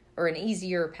 or an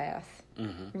easier path.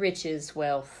 Mm-hmm. Riches,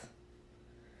 wealth.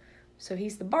 So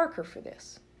he's the barker for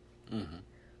this. Mm-hmm.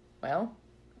 Well,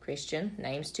 Christian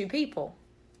names two people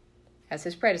as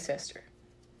his predecessors.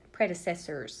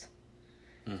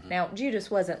 Mm-hmm. Now, Judas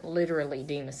wasn't literally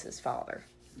Demas's father.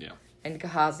 Yeah. And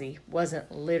Gehazi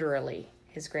wasn't literally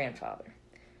his grandfather.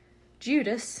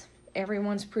 Judas,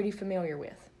 everyone's pretty familiar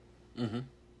with. Mm-hmm.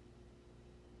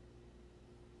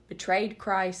 Betrayed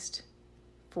Christ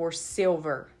for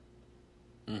silver.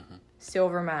 Mm-hmm.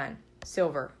 Silver mine.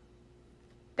 Silver.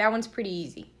 That one's pretty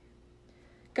easy.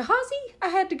 Gehazi, I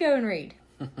had to go and read.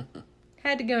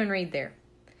 Had to go and read there.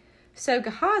 So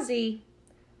Gehazi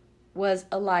was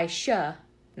Elisha,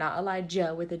 not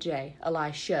Elijah with a J,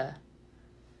 Elisha.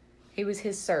 He was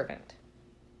his servant.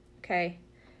 Okay?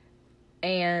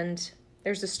 And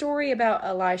there's a story about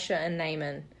Elisha and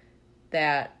Naaman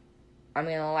that I'm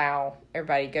going to allow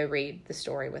everybody to go read the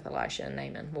story with Elisha and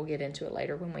Naaman. We'll get into it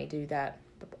later when we do that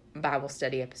Bible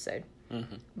study episode.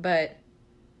 Mm-hmm. But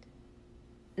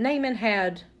Naaman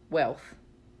had wealth.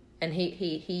 And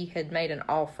he had made an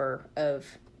offer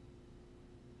of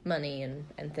money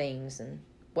and things and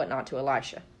whatnot to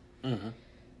Elisha. Mm-hmm.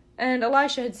 And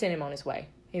Elisha had sent him on his way.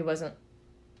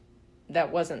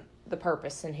 That wasn't the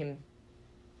purpose in him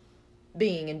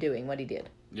being and doing what he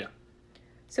did. Yeah.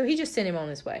 So he just sent him on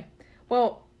his way.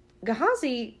 Well,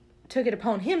 Gehazi took it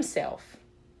upon himself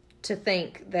to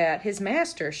think that his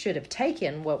master should have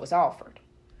taken what was offered.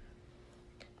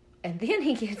 And then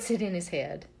he gets it in his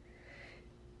head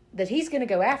that he's going to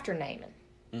go after Naaman.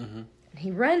 Mm-hmm. And he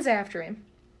runs after him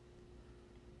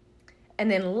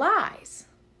and then lies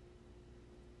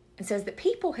and says that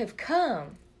people have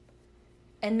come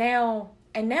and now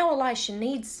Elisha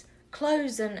needs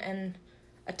clothes and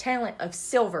a talent of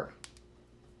silver.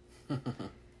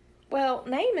 Well,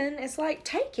 Naaman is like,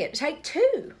 take it. Take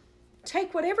two.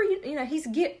 Take whatever he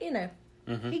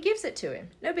gives it to him.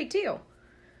 No big deal.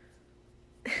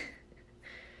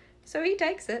 So he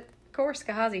takes it. Of course,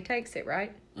 Gehazi takes it,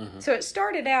 right? Mm-hmm. So it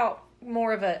started out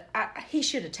more of he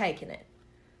should have taken it.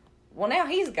 Well, now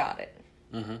he's got it.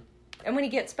 Mm-hmm. And when he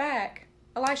gets back,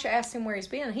 Elisha asks him where he's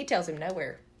been, and he tells him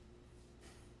nowhere.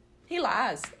 He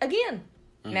lies again,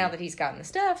 now that he's gotten the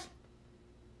stuff.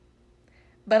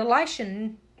 But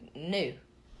Elisha knew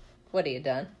what he had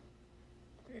done.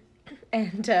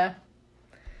 And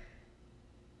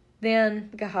then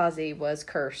Gehazi was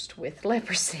cursed with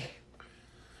leprosy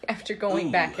after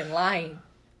going back and lying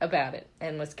about it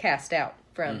and was cast out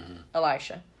from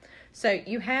Elisha. So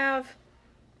you have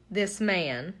this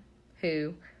man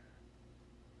who,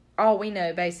 all we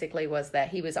know basically was that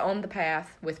he was on the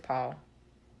path with Paul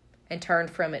and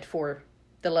turned from it for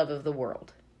the love of the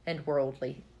world and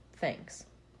worldly things.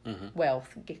 Mm-hmm.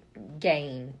 Wealth,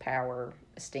 gain, power,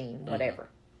 esteem, whatever.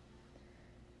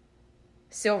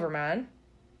 Silver mine.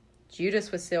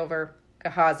 Judas was silver.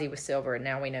 Gehazi was silver, and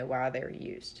now we know why they're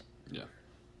used. Yeah.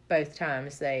 Both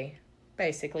times they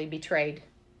basically betrayed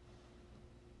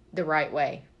the right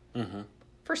way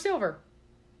for silver.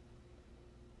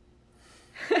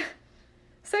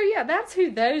 So, yeah, that's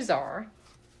who those are.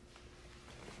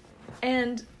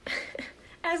 And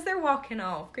as they're walking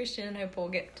off, Christian and Hopeful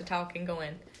get to talking,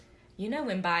 going,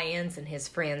 when By-ins and his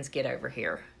friends get over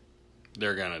here,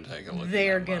 they're going to take a look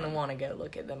they're going to want to go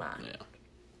look at the mine. Yeah.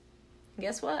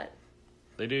 Guess what?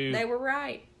 They do. They were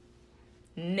right.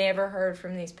 Never heard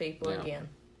from these people again.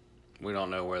 We don't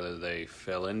know whether they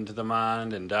fell into the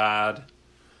mine and died,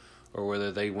 or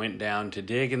whether they went down to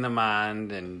dig in the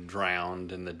mine and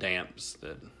drowned in the damps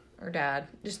that... Or died.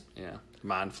 Just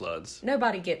mine floods.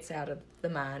 Nobody gets out of the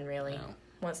mine, really. No.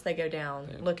 Once they go down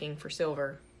looking for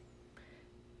silver,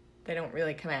 they don't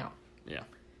really come out. Yeah.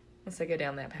 Once they go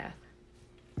down that path.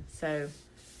 So,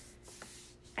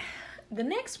 the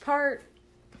next part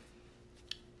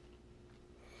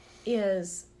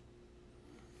is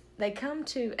they come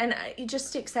to, and it just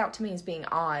sticks out to me as being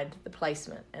odd, the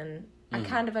placement. And I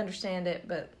kind of understand it,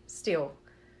 but still.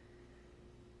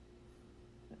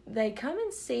 They come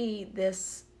and see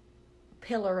this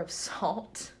pillar of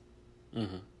salt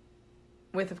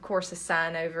with, of course, a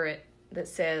sign over it that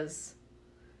says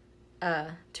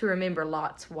to remember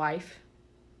Lot's wife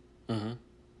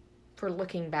for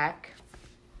looking back,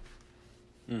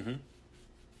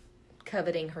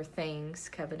 coveting her things,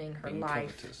 coveting her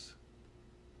life. Covetous.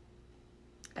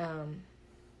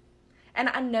 And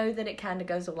I know that it kind of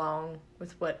goes along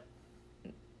with what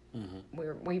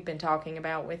we've been talking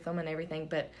about with them and everything,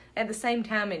 but at the same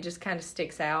time, it just kind of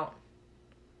sticks out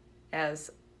as,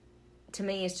 to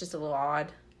me, it's just a little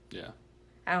odd. Yeah.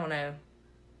 I don't know.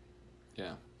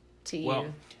 Yeah. To you. Well,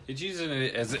 it's using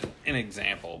it as an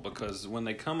example, because when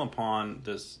they come upon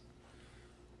this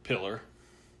pillar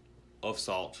of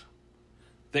salt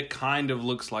that kind of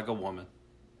looks like a woman.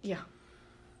 Yeah.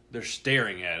 They're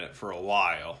staring at it for a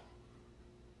while.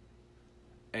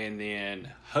 And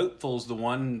then Hopeful's the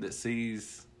one that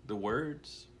sees the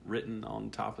words written on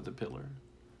top of the pillar.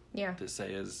 Yeah. That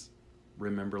says,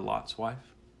 remember Lot's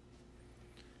wife.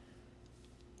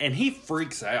 And he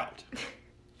freaks out.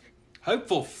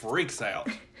 Hopeful freaks out.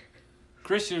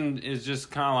 Christian is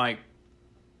just kind of like,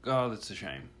 oh, that's a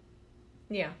shame.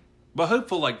 Yeah. But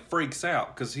Hopeful, freaks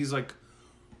out because he's like,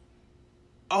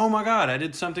 oh my God, I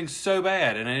did something so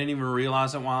bad and I didn't even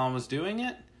realize it while I was doing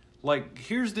it.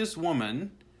 Here's this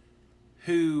woman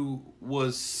who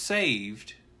was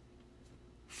saved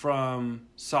from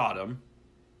Sodom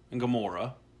and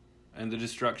Gomorrah and the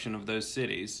destruction of those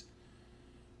cities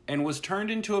and was turned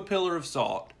into a pillar of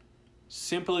salt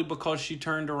simply because she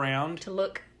turned around to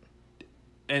look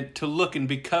and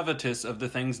be covetous of the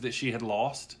things that she had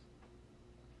lost.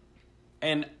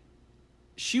 And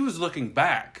she was looking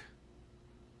back.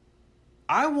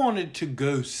 I wanted to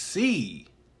go see.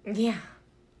 Yeah.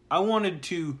 I wanted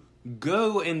to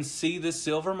go and see the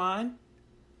silver mine.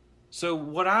 So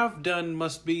what I've done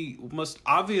must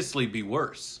obviously be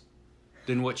worse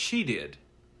than what she did.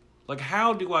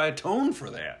 How do I atone for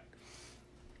that?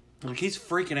 He's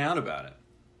freaking out about it.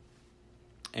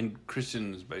 And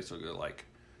Christian is basically like,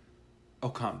 oh,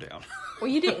 calm down. Well,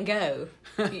 you didn't go.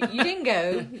 You didn't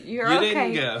go. You're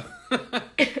okay. You didn't go.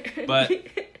 But,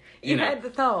 you had the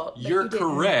thought. You're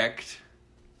correct.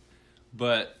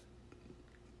 But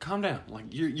calm down.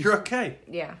 You're okay.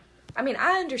 Yeah. I mean,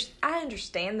 I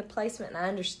understand the placement and I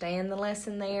understand the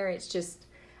lesson there. It's just,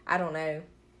 I don't know.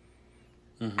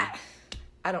 Mm-hmm.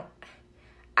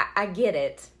 I get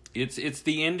it. It's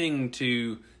the ending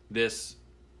to this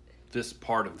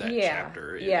part of that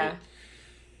chapter.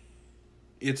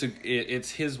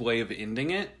 It's his way of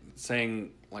ending it,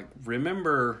 saying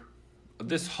remember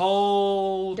this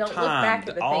whole Don't time, look back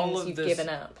at the things you've given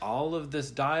up. All of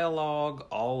this dialogue,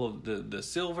 all of the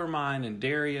silver mine and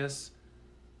Darius.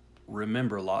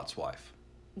 Remember Lot's wife.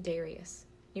 Darius.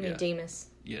 You mean Demas?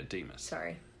 Yeah, Demas.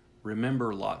 Sorry.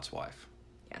 Remember Lot's wife.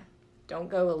 Yeah. Don't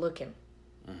go a-looking.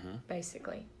 Mm-hmm.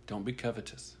 Basically. Don't be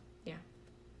covetous. Yeah.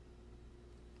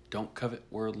 Don't covet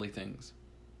worldly things.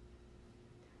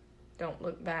 Don't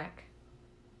look back.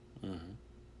 Mm-hmm.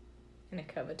 In a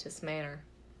covetous manner.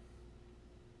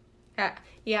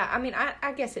 Yeah, I mean,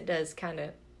 I guess it does kind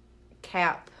of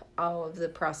cap all of the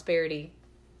prosperity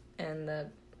and the...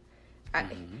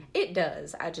 It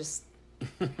does. I just...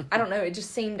 I don't know. It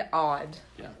just seemed odd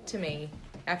to me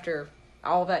after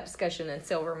all that discussion in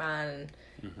Silver Mine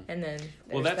and then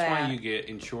that's why you get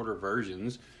in shorter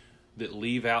versions that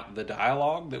leave out the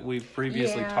dialogue that we've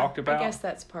previously talked about. I guess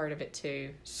that's part of it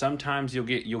too. Sometimes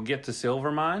you'll get the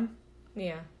Silver Mine.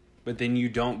 Yeah. But then you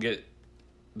don't get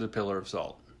the Pillar of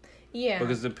Salt. Yeah.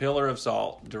 Because the Pillar of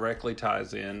Salt directly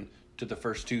ties in to the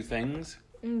first two things.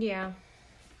 Yeah.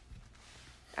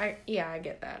 I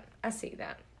get that. I see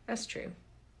that. That's true.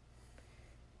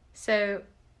 So,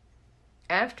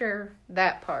 after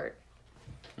that part,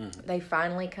 they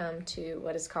finally come to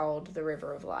what is called the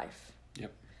River of Life.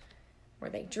 Yep. Where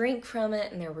they drink from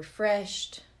it and they're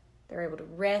refreshed. They're able to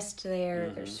rest there.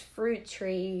 There's fruit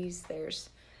trees.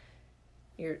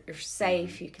 You're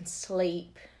safe. You can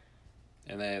sleep.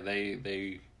 And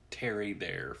they tarry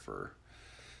there for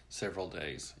several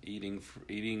days, eating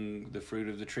the fruit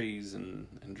of the trees and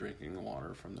drinking the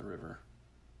water from the river.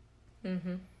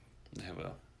 Mm-hmm. They have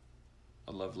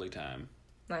a lovely time.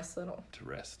 Nice little to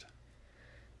rest.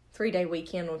 3-day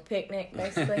weekend with picnic,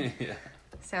 basically. Yeah.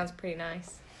 Sounds pretty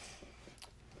nice.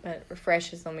 But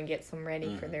refreshes them and gets them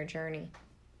ready for their journey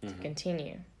to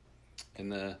continue.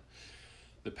 And the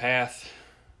path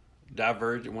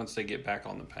diverge once they get back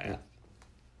on the path.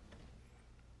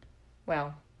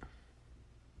 Well,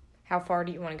 how far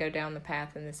do you want to go down the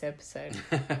path in this episode?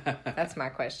 That's my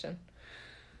question.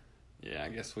 Yeah, I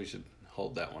guess we should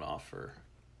hold that one off for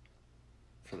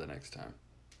the next time.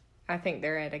 I think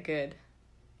they're at a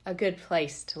good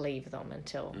place to leave them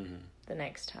until the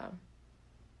next time.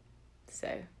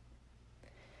 So,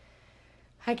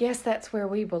 I guess that's where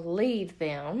we will leave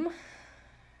them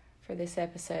for this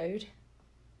episode.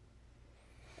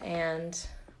 And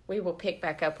we will pick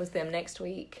back up with them next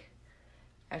week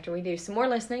after we do some more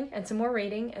listening and some more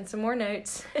reading and some more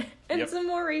notes and some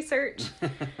more research.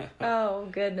 Oh,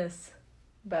 goodness.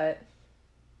 But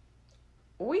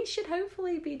we should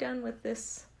hopefully be done with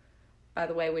this, by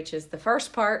the way, which is the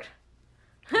first part.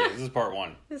 Yeah, this is part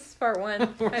 1. This is part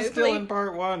 1. We're still in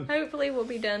part 1. Hopefully we'll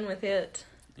be done with it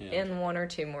in 1 or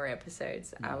 2 more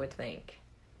episodes, I would think.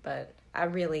 But I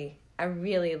really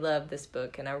love this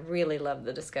book, and I really love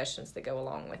the discussions that go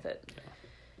along with it. Yeah.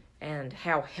 And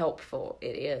how helpful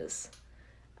it is.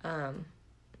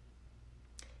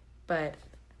 But,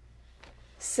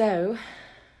 so,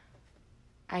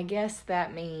 I guess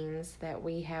that means that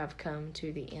we have come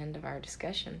to the end of our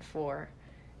discussion for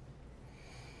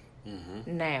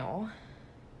now.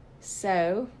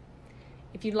 So,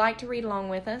 if you'd like to read along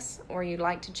with us, or you'd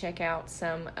like to check out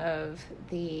some of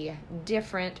the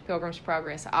different Pilgrims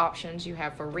Progress options you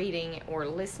have for reading or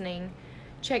listening,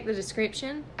 check the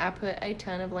description. I put a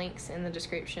ton of links in the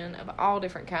description of all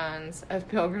different kinds of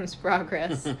Pilgrims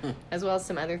Progress, as well as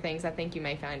some other things I think you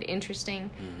may find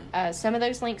interesting. Some of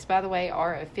those links, by the way,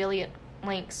 are affiliate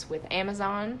links with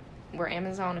Amazon. We're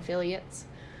Amazon affiliates,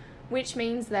 which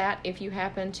means that if you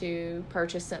happen to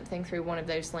purchase something through one of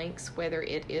those links, whether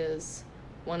it is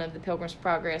one of the Pilgrims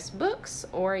Progress books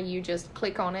or you just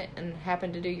click on it and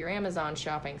happen to do your Amazon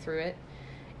shopping through it,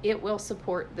 it will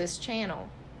support this channel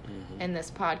and this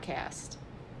podcast.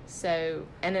 So,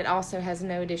 and it also has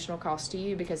no additional cost to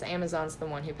you because Amazon's the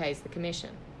one who pays the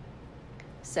commission.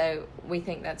 So we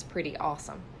think that's pretty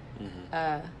awesome.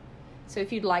 So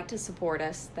if you'd like to support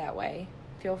us that way,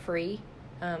 feel free.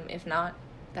 If not,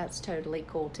 that's totally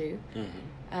cool too.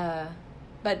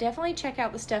 But definitely check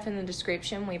out the stuff in the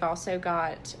description. We've also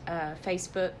got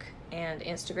Facebook and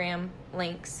Instagram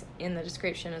links in the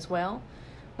description as well.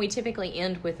 We typically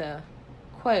end with a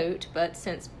quote, but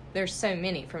since there's so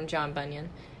many from John Bunyan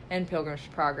and Pilgrims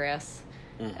Progress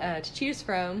to choose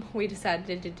from, we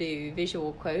decided to do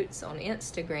visual quotes on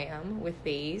Instagram with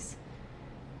these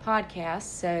podcasts.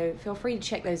 So feel free to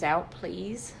check those out,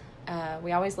 please.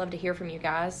 We always love to hear from you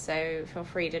guys, so feel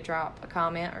free to drop a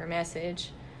comment or a message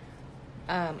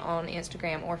on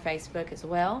Instagram or Facebook as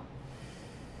well.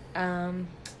 Can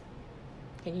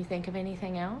you think of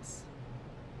anything else?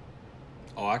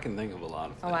 Oh, I can think of a lot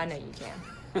of things. Oh, I know you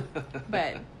can.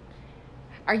 But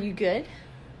are you good?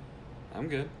 I'm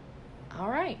good. All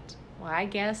right. Well, I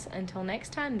guess until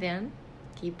next time then,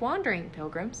 keep wandering,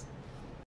 pilgrims.